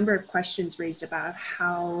were a number of questions raised about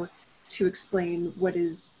how to explain what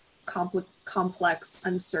is complex,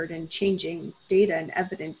 uncertain, changing data and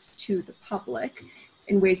evidence to the public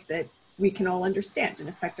in ways that we can all understand and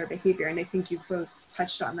affect our behavior. And I think you've both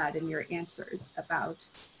touched on that in your answers about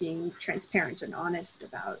being transparent and honest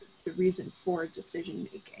about the reason for decision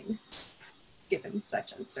making given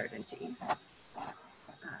such uncertainty.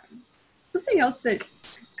 Something else that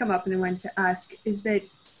has come up and I wanted to ask is that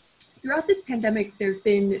throughout this pandemic, there have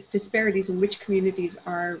been disparities in which communities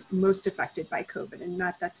are most affected by COVID, and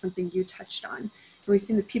Matt, that's something you touched on. And we've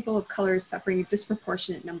seen that people of color suffering a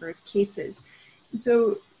disproportionate number of cases. And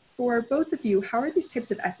so for both of you, how are these types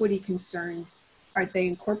of equity concerns, are they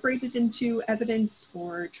incorporated into evidence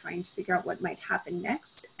or trying to figure out what might happen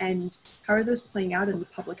next? And how are those playing out in the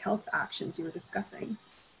public health actions you were discussing?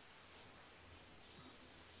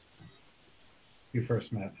 You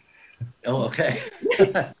first, Matt. Oh, okay.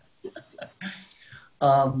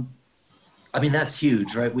 I mean, that's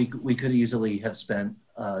huge, right? We could easily have spent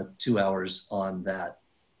 2 hours on that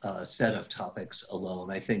set of topics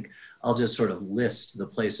alone. I think I'll just sort of list the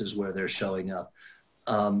places where they're showing up.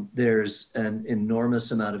 There's an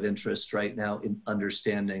enormous amount of interest right now in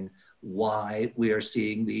understanding why we are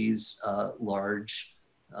seeing these large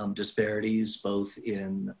disparities, both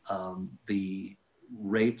in the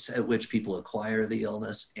rates at which people acquire the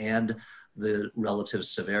illness and the relative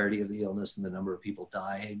severity of the illness and the number of people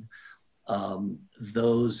dying.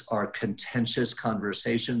 Those are contentious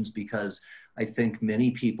conversations because I think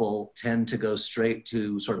many people tend to go straight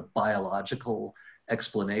to sort of biological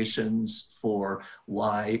explanations for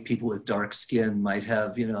why people with dark skin might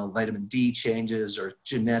have, you know, vitamin D changes or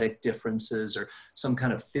genetic differences or some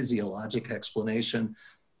kind of physiologic explanation.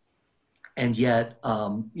 And yet,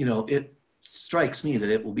 you know, it strikes me that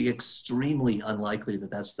it will be extremely unlikely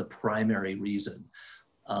that that's the primary reason.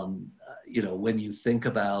 You know, when you think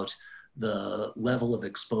about the level of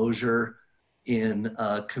exposure in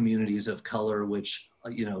communities of color, which,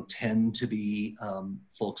 you know, tend to be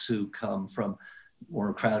folks who come from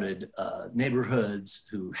more crowded neighborhoods,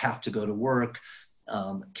 who have to go to work,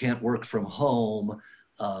 can't work from home,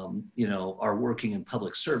 you know, are working in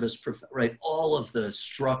public service, right? All of the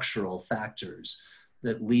structural factors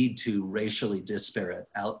that lead to racially disparate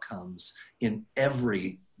outcomes in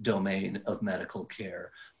every domain of medical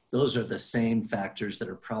care. Those are the same factors that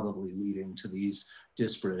are probably leading to these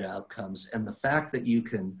disparate outcomes. And the fact that you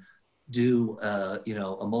can do you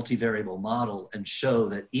know, a multivariable model and show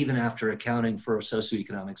that even after accounting for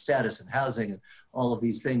socioeconomic status and housing and all of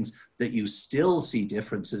these things, that you still see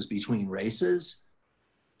differences between races,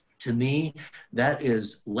 to me, that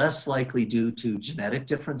is less likely due to genetic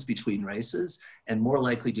difference between races and more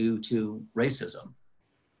likely due to racism.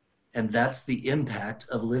 And that's the impact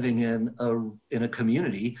of living in a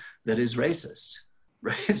community that is racist,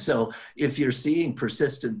 right? So if you're seeing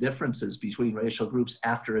persistent differences between racial groups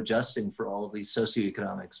after adjusting for all of these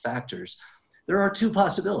socioeconomic factors, there are two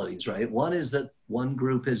possibilities, right? One is that one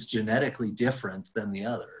group is genetically different than the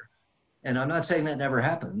other. And I'm not saying that never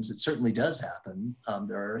happens. It certainly does happen.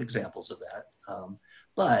 There are examples of that.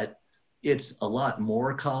 But it's a lot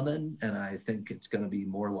more common, and I think it's going to be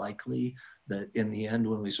more likely that in the end,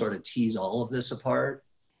 when we sort of tease all of this apart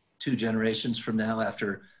 2 generations from now,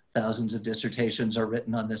 after thousands of dissertations are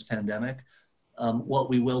written on this pandemic, what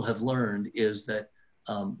we will have learned is that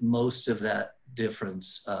most of that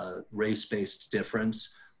difference, race-based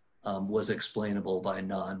difference, was explainable by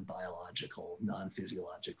non-biological,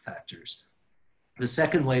 non-physiologic factors. The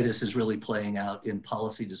second way this is really playing out in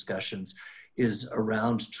policy discussions is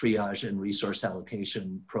around triage and resource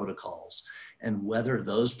allocation protocols, and whether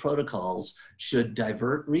those protocols should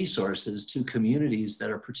divert resources to communities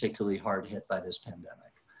that are particularly hard hit by this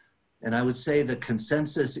pandemic. And I would say the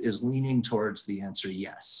consensus is leaning towards the answer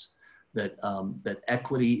yes, that, that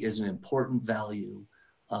equity is an important value,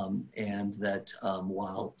 and that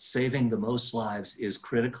while saving the most lives is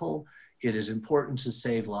critical, it is important to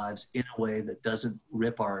save lives in a way that doesn't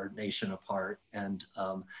rip our nation apart and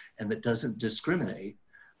that doesn't discriminate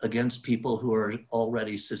against people who are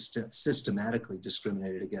already systematically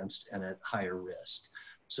discriminated against and at higher risk.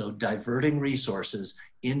 So diverting resources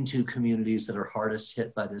into communities that are hardest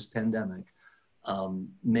hit by this pandemic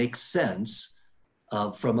makes sense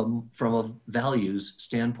from a values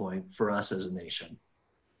standpoint for us as a nation.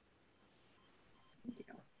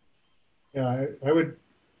 Yeah, I would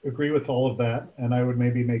agree with all of that, and I would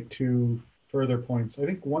maybe make 2 further points. I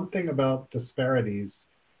think one thing about disparities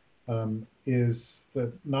is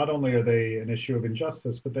that not only are they an issue of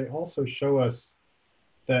injustice, but they also show us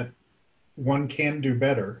that one can do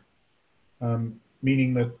better,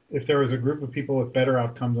 meaning that if there is a group of people with better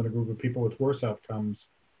outcomes and a group of people with worse outcomes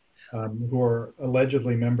who are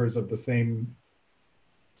allegedly members of the same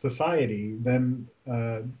society, then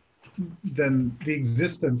the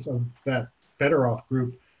existence of that better off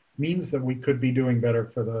group means that we could be doing better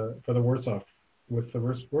for the worse off, with the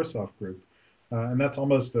worse off group. And that's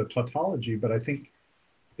almost a tautology, but I think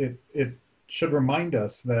it should remind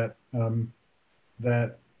us that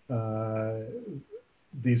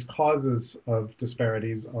these causes of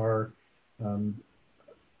disparities are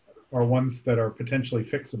ones that are potentially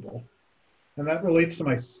fixable. And that relates to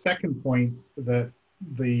my second point, that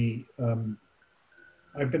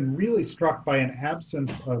I've been really struck by an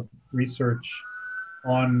absence of research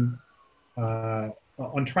on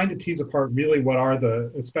trying to tease apart really what are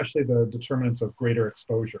especially the determinants of greater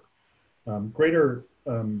exposure. Greater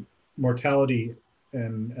mortality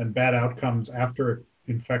and bad outcomes after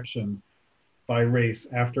infection by race,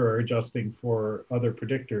 after adjusting for other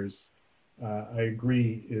predictors, I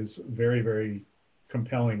agree is very, very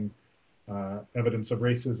compelling evidence of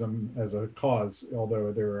racism as a cause,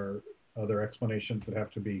 although there are other explanations that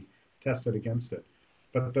have to be tested against it.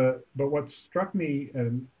 But what struck me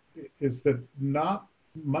is that not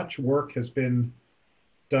much work has been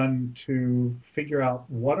done to figure out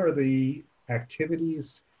what are the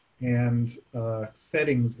activities and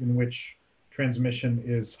settings in which transmission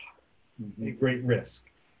is a great risk.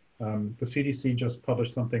 The CDC just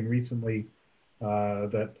published something recently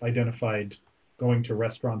that identified going to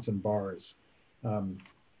restaurants and bars. And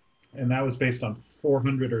that was based on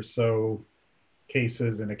 400 or so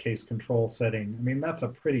cases in a case control setting. I mean, that's a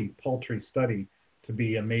pretty paltry study to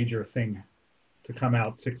be a major thing to come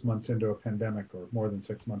out 6 months into a pandemic, or more than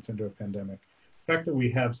 6 months into a pandemic. The fact that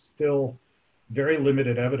we have still very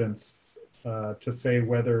limited evidence to say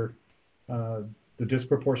whether the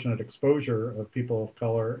disproportionate exposure of people of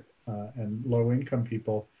color and low-income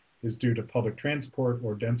people is due to public transport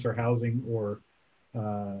or denser housing or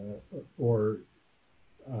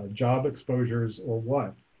job exposures or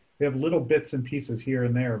what. We have little bits and pieces here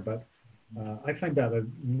and there, but I find that a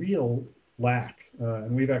real lack.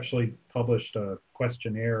 And we've actually published a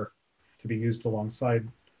questionnaire to be used alongside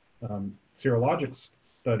serologic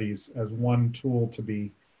studies as one tool to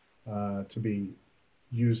be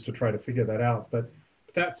used to try to figure that out. But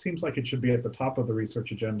that seems like it should be at the top of the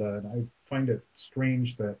research agenda. And I find it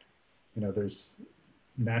strange that, you know, there's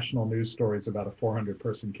national news stories about a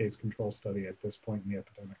 400-person case control study at this point in the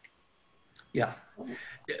epidemic. Yeah.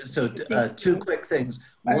 So two quick things.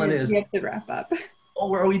 One is, we have to wrap up.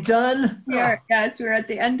 Oh, are we done? We are, yes, we're at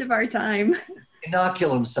the end of our time.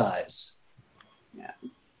 Inoculum size. Yeah.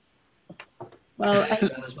 Well,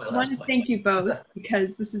 I want to thank you both,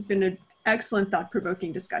 because this has been an excellent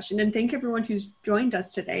thought-provoking discussion. And thank everyone who's joined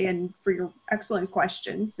us today and for your excellent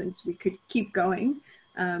questions, since we could keep going,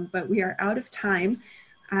 but we are out of time.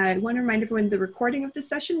 I want to remind everyone the recording of this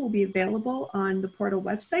session will be available on the portal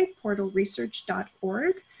website,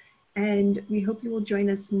 portalresearch.org. And we hope you will join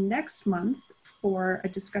us next month for a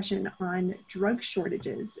discussion on drug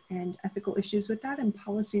shortages and ethical issues with that and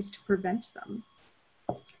policies to prevent them.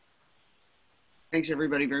 Thanks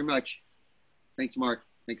everybody very much. Thanks, Marc.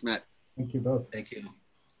 Thanks, Matt. Thank you both. Thank you.